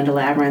Google Find a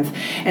Labyrinth.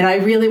 And I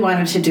really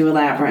wanted to do a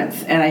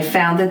labyrinth, and I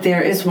found that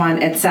there is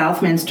one at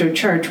Southminster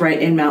Church right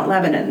in Mount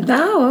Lebanon.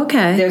 Oh,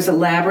 okay. There's a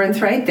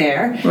labyrinth right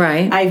there.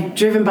 Right. I've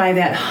driven by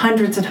that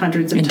hundreds and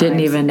hundreds of times.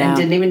 And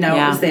didn't even know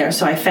it was there.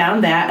 So I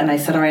found that, and I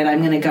said, all right, I'm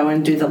going to go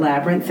and do the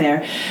labyrinth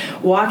there.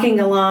 Walking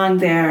along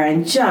there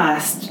and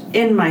just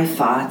in my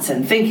thoughts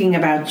and thinking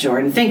about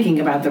Jordan, thinking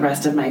about the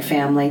rest of my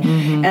family.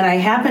 And I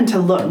happened to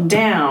look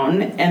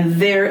down, and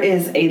there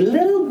is a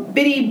little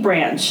bitty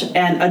branch,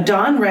 and a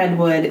dawn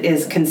redwood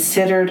is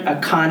considered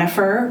a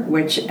conifer,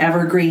 which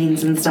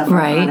evergreens and stuff are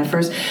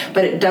conifers,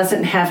 but it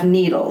doesn't have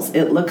needles.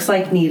 It looks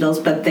like needles,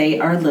 but they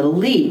are little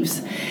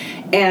leaves.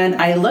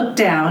 And I looked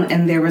down,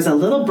 and there was a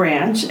little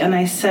branch, and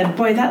I said,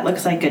 boy, that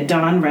looks like a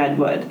dawn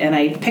redwood. And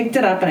I picked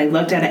it up, and I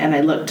looked at it, and I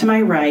looked to my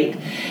right,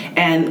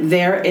 and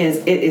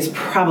it is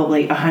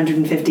probably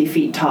 150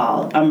 feet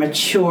tall, a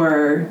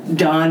mature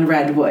dawn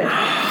redwood.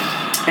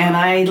 And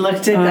I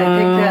picked that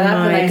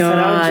up, and I said,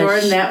 oh,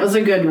 Jordan, that was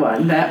a good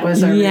one. That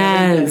was a really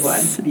good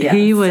one. Yes.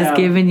 He was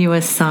giving you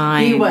a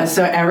sign. He was.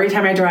 So every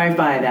time I drive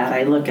by that,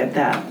 I look at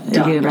that.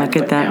 You look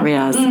at that,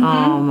 yes.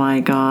 Oh,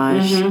 my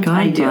gosh.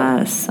 God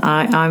bless.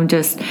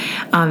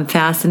 I'm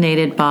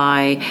fascinated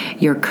by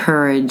your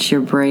courage,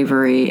 your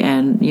bravery,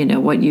 and,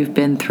 what you've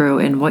been through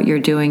and what you're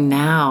doing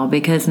now.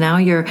 Because now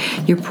you're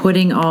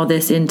putting all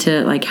this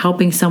into, like,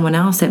 helping someone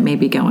else that may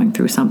be going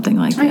through something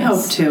like this. I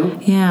hope to.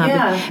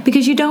 Yeah.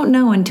 Because you don't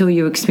know until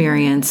you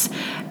experience,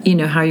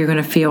 how you're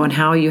going to feel and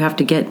how you have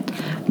to get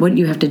what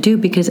you have to do,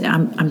 because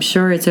I'm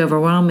sure it's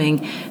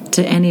overwhelming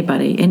to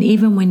anybody. And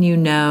even when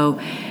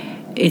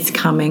it's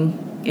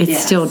coming, it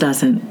still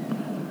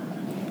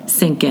doesn't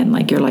sink in.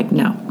 Like, you're like,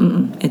 no,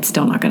 it's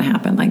still not going to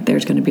happen. Like,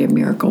 there's going to be a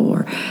miracle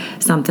or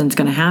something's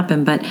going to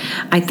happen. But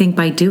I think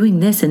by doing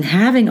this and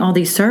having all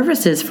these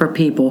services for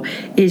people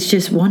is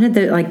just one of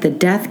the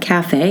Death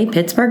Cafe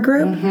Pittsburgh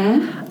group,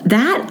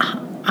 that,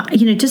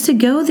 just to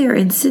go there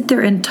and sit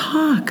there and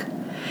talk,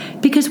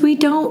 because we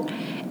don't,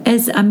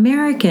 as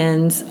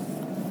Americans,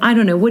 I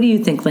don't know. What do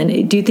you think,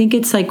 Lynn? Do you think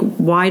it's like,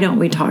 why don't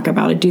we talk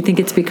about it? Do you think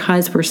it's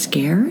because we're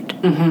scared?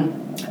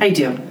 Mm-hmm. I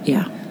do.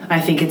 Yeah. I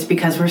think it's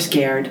because we're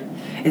scared.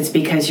 It's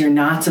because you're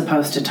not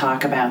supposed to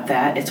talk about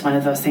that. It's one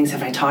of those things,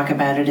 if I talk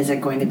about it, is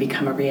it going to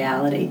become a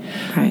reality?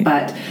 Right.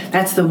 But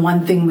that's the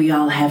one thing we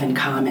all have in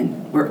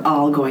common. We're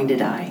all going to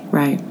die.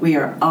 Right. We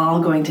are all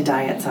going to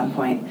die at some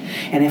point.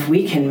 And if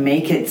we can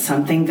make it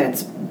something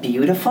that's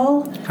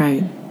beautiful,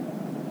 right,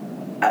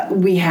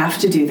 we have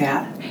to do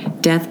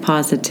that. Death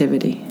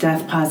positivity.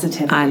 Death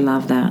positivity. I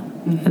love that.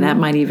 Mm-hmm. And that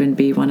might even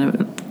be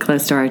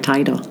close to our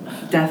title.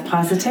 Death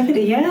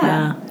positivity,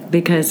 yeah.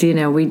 Because,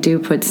 we do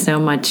put so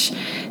much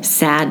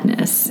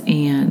sadness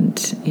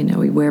and,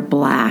 we wear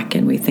black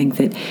and we think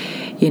that,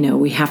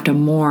 we have to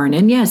mourn.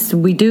 And yes,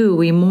 we do.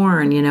 We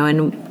mourn,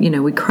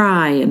 and, we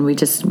cry and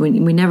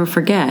we never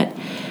forget.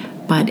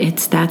 But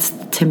that's,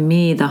 to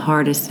me, the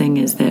hardest thing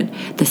is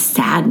that the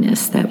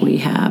sadness that we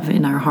have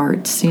in our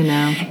hearts,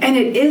 And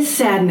it is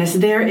sadness.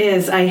 There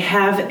is, I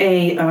have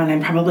and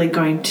I'm probably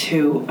going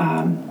to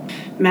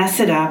mess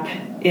it up.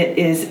 It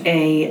is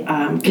a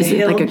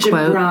Khalil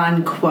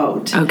Gibran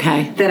quote.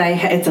 Okay. That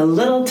it's a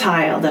little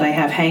tile that I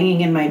have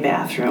hanging in my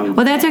bathroom.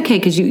 Well, that's okay,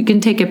 because you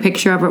can take a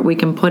picture of it. We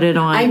can put it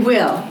on. I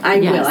will.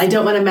 I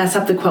don't want to mess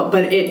up the quote,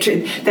 but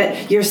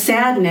that your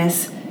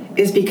sadness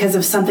is because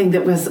of something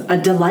that was a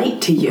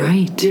delight to you.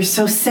 Right. You're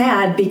so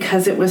sad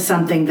because it was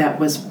something that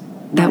was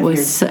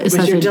such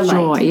a delight.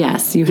 Joy.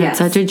 Yes, you had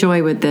such a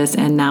joy with this,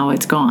 and now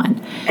it's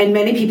gone. And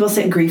many people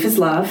say grief is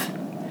love.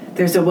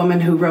 There's a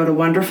woman who wrote a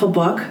wonderful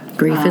book.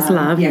 Grief is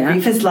Love. Yeah,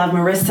 Grief is Love.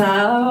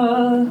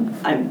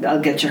 Marissa,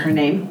 I'll get you her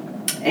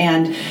name.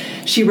 And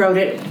she wrote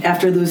it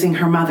after losing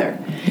her mother.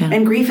 Yeah.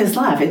 And grief is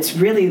love. It's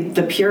really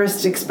the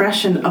purest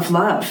expression of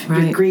love.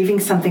 Right. You're grieving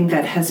something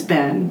that has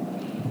been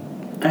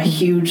a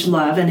huge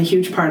love and a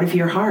huge part of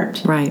your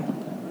heart. Right.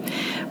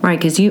 Right,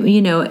 because you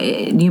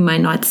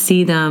might not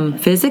see them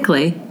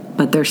physically,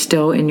 but they're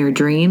still in your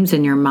dreams,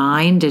 in your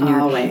mind, in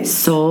your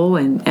soul,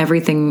 and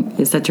everything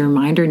is such a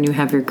reminder. And you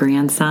have your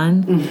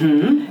grandson,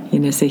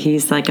 so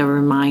he's like a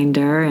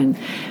reminder.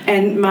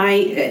 And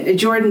my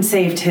Jordan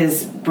saved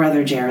his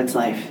brother Jared's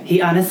life.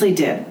 He honestly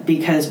did,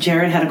 because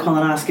Jared had a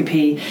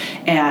colonoscopy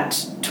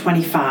at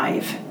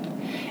 25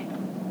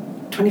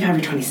 or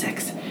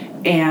 26.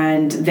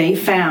 And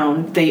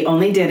they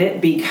only did it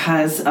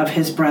because of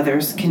his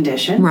brother's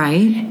condition.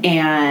 Right.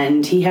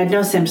 And he had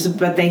no symptoms,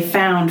 but they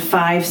found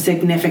 5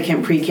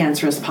 significant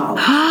precancerous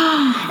polyps.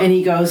 And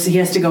he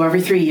has to go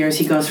every 3 years.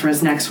 He goes for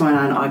his next one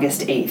on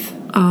August 8th.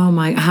 Oh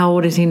my, how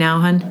old is he now,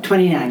 hon?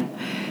 29.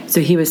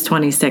 So he was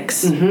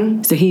 26.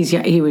 Mm-hmm. So he's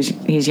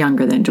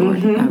younger than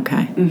Jordan. Mm-hmm.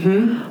 Okay.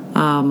 Mm-hmm.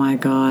 Oh my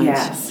God.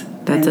 Yes.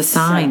 That's a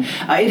sign.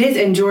 It is,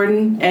 and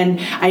Jordan, and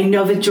I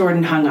know that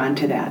Jordan hung on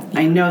to that.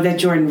 I know that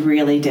Jordan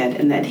really did,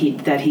 and that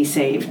he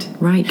saved.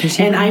 Right,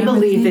 and I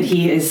believe that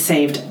he has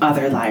saved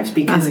other lives,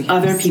 because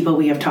other people,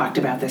 we have talked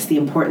about this, the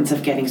importance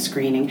of getting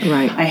screening.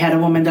 Right. I had a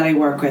woman that I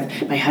work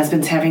with. My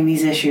husband's having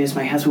these issues.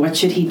 My husband, what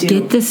should he do?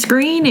 Get the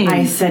screening.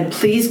 I said,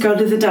 please go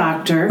to the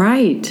doctor.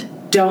 Right.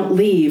 Don't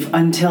leave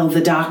until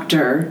the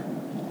doctor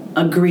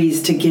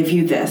agrees to give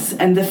you this.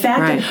 And the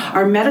fact that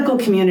our medical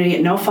community,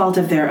 at no fault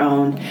of their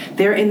own,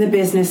 they're in the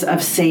business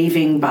of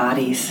saving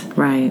bodies.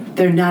 Right.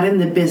 They're not in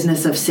the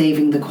business of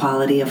saving the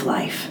quality of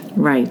life.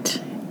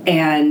 Right.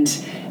 And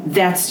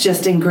that's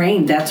just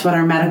ingrained. That's what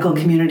our medical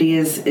community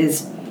is.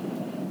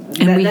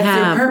 And that's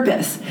their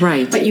purpose.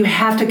 Right. But you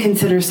have to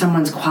consider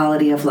someone's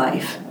quality of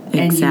life.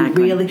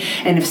 Exactly.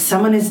 And if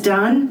someone is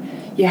done,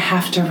 you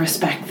have to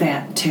respect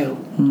that too.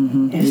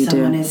 Mm-hmm, if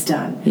someone is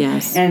done.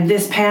 Yes. And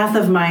this path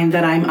of mine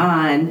that I'm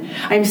on,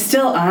 I'm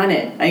still on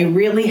it. I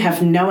really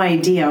have no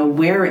idea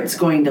where it's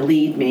going to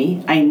lead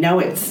me. I know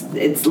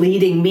it's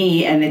leading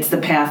me, and it's the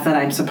path that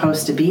I'm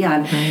supposed to be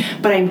on. Right.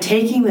 But I'm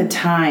taking the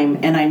time,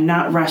 and I'm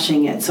not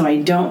rushing it, so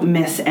I don't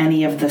miss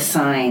any of the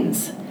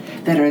signs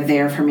that are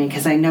there for me,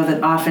 because I know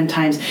that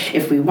oftentimes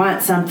if we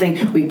want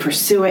something, we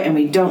pursue it and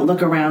we don't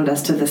look around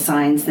us to the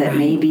signs that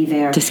may be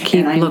there. Just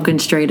keep looking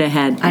straight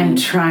ahead. I'm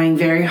trying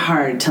very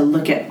hard to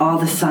look at all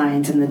the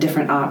signs and the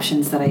different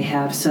options that I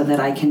have, so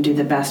that I can do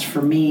the best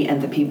for me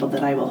and the people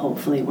that I will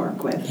hopefully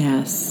work with.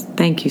 Yes.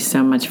 Thank you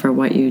so much for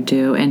what you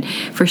do, and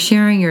for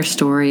sharing your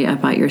story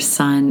about your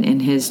son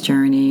and his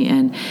journey,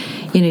 and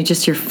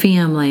just your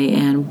family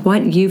and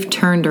what you've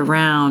turned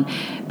around,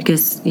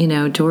 because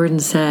Jordan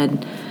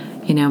said,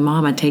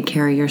 Mama, take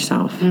care of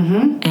yourself.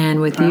 Mm-hmm.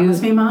 And with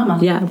promise me, Mama.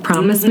 Yeah,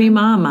 promise me,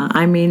 Mama.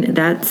 I mean,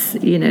 that's,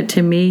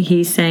 to me,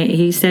 he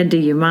said to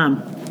you,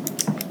 Mom,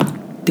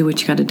 do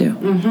what you got to do.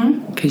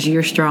 Because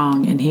you're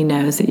strong, and he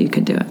knows that you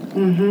can do it.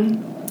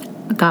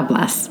 Mm-hmm. God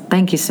bless.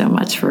 Thank you so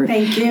much for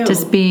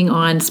just being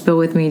on Spill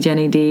With Me,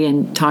 Jenny D,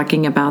 and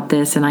talking about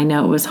this. And I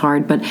know it was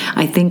hard, but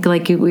I think,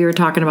 like we were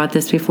talking about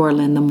this before,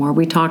 Lynn, the more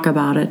we talk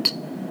about it,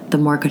 the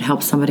more it could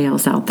help somebody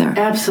else out there.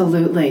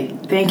 Absolutely.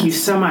 Thank you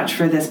so much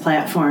for this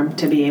platform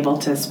to be able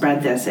to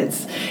spread this.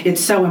 It's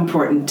so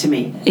important to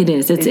me. It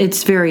is.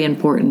 It's very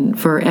important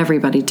for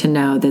everybody to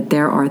know that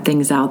there are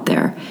things out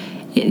there.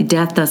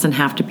 Death doesn't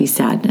have to be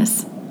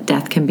sadness.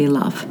 Death can be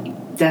love.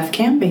 Death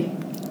can be.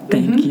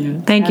 Thank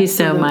you. Thank you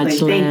so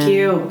much, Lynne. Thank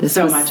you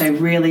so much. I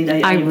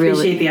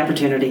appreciate the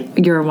opportunity.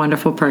 You're a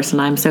wonderful person.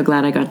 I'm so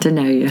glad I got to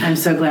know you. I'm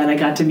so glad I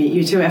got to meet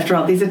you too after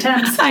all these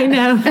attempts. I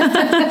know.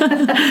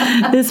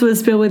 This was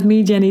Spill With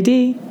Me, Jenny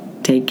D.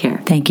 Take care.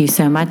 Thank you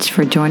so much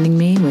for joining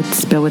me with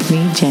Spill With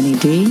Me, Jenny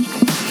D.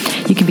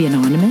 You can be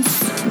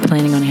anonymous,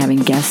 planning on having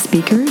guest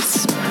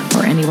speakers,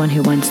 or anyone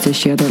who wants to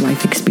share their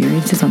life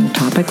experiences on the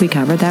topic we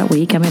covered that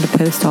week. I'm going to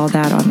post all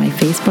that on my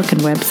Facebook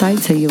and website,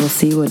 so you will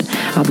see what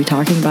I'll be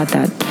talking about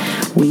that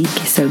week.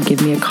 So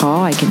give me a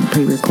call. I can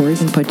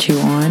pre-record and put you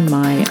on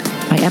my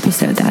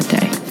episode that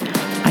day.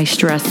 I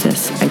stress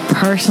this. I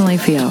personally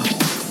feel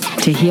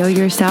to heal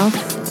yourself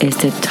is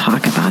to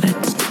talk about it.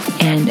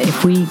 And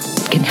if we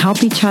can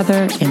help each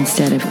other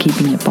instead of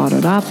keeping it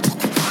bottled up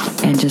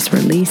and just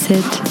release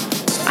it,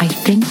 I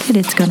think that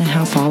it's going to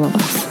help all of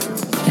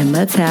us. And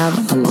let's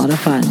have a lot of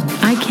fun.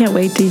 I can't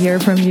wait to hear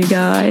from you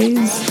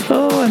guys.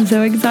 Oh, I'm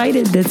so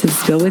excited. This is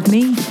Spill With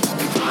Me,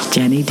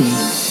 Jenny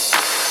D.